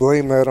 James. I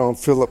blame that on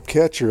Philip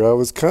Ketcher. I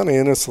was kind of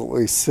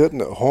innocently sitting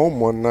at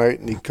home one night,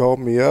 and he called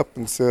me up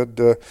and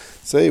said,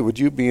 say, would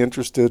you be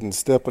interested in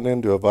stepping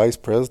into a vice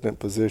president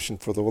position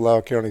for the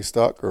Wallowa County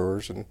Stock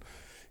Growers? And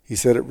he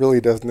said, it really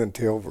doesn't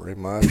entail very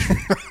much.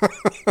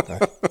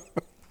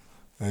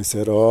 I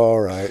said, oh,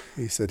 all right.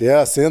 He said,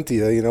 yeah,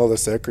 Cynthia, the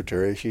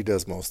secretary, she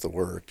does most of the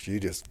work. You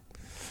just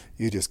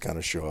kind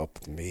of show up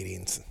at the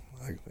meetings.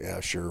 Like, yeah,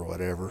 sure,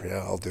 whatever. Yeah,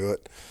 I'll do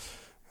it.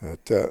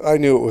 But I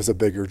knew it was a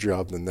bigger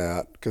job than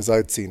that because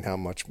I'd seen how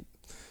much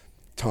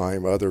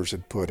time others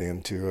had put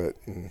into it,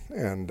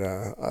 and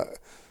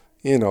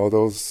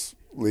those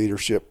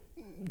leadership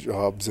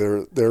jobs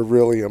they're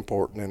really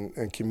important,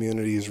 and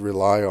communities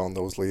rely on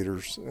those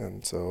leaders,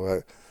 and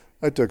so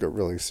I took it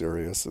really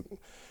serious.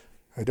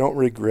 I don't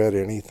regret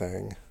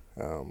anything.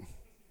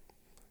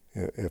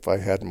 If I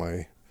had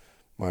my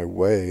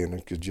way and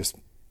I could just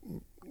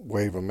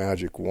wave a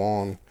magic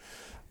wand,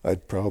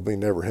 I'd probably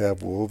never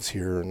have wolves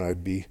here, and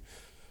I'd be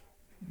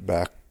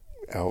back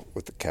out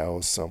with the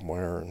cows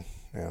somewhere.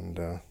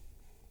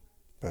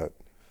 But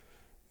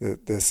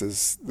this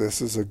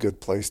is a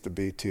good place to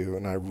be too,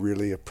 and I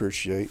really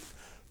appreciate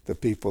the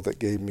people that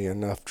gave me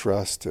enough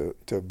trust to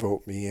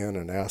vote me in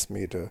and ask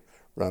me to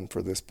run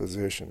for this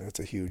position. It's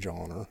a huge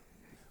honor.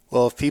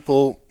 Well, if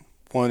people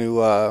want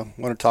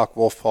to talk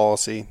wolf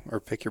policy or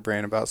pick your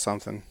brain about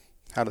something,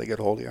 how do they get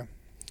a hold of you?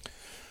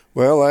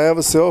 Well, I have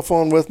a cell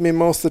phone with me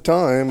most of the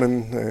time,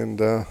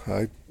 and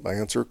I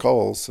answer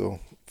calls,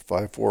 so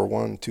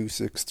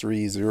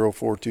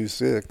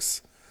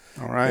 541-263-0426.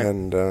 All right.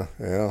 And I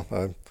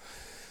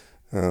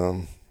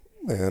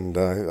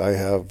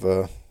have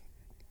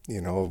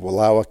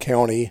Wallowa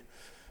County.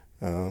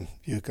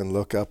 You can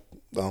look up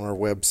on our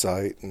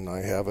website, and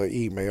I have an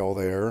email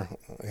there.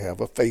 I have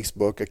a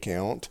Facebook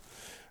account,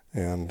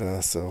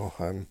 and so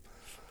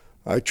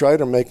I try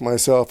to make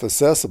myself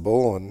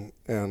accessible,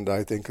 and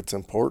I think it's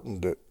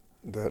important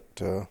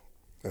that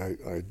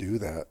I do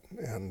that.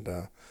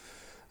 And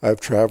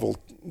I've traveled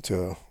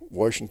to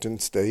Washington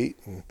State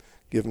and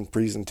given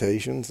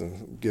presentations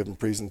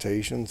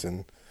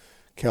in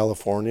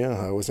California.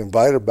 I was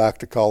invited back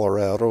to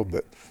Colorado,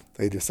 but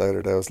they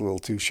decided I was a little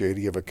too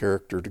shady of a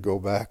character to go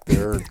back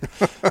there,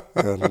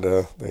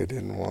 and they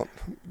didn't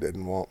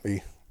want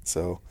me.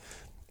 So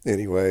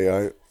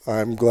anyway,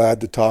 I'm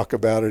glad to talk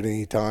about it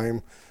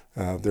anytime.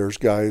 There's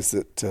guys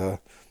that,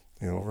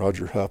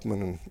 Roger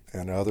Huffman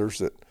and others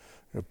that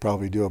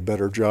probably do a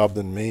better job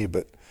than me,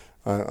 but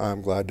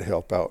I'm glad to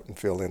help out and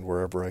fill in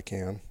wherever I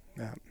can.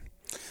 Yeah.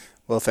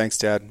 Well, thanks,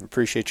 Dad.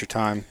 Appreciate your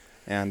time,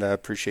 and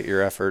appreciate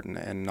your effort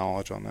and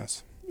knowledge on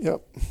this.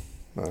 Yep.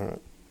 All right.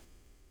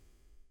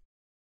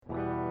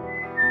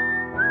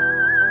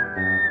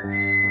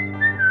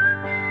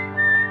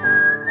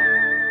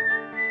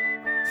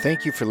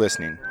 Thank you for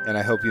listening, and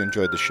I hope you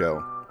enjoyed the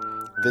show.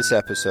 This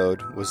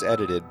episode was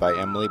edited by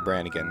Emily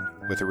Brannigan,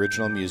 with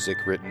original music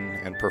written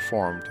and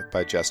performed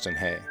by Justin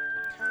Hay.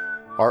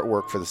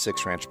 Artwork for the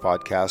Six Ranch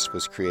podcast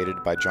was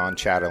created by John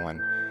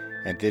Chatterlin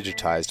and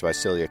digitized by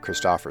Celia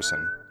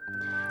Christofferson.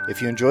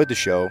 If you enjoyed the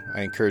show,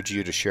 I encourage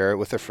you to share it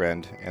with a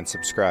friend and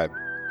subscribe.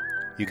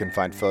 You can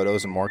find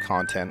photos and more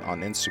content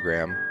on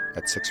Instagram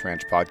at Six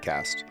Ranch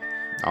Podcast.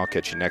 I'll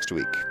catch you next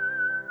week.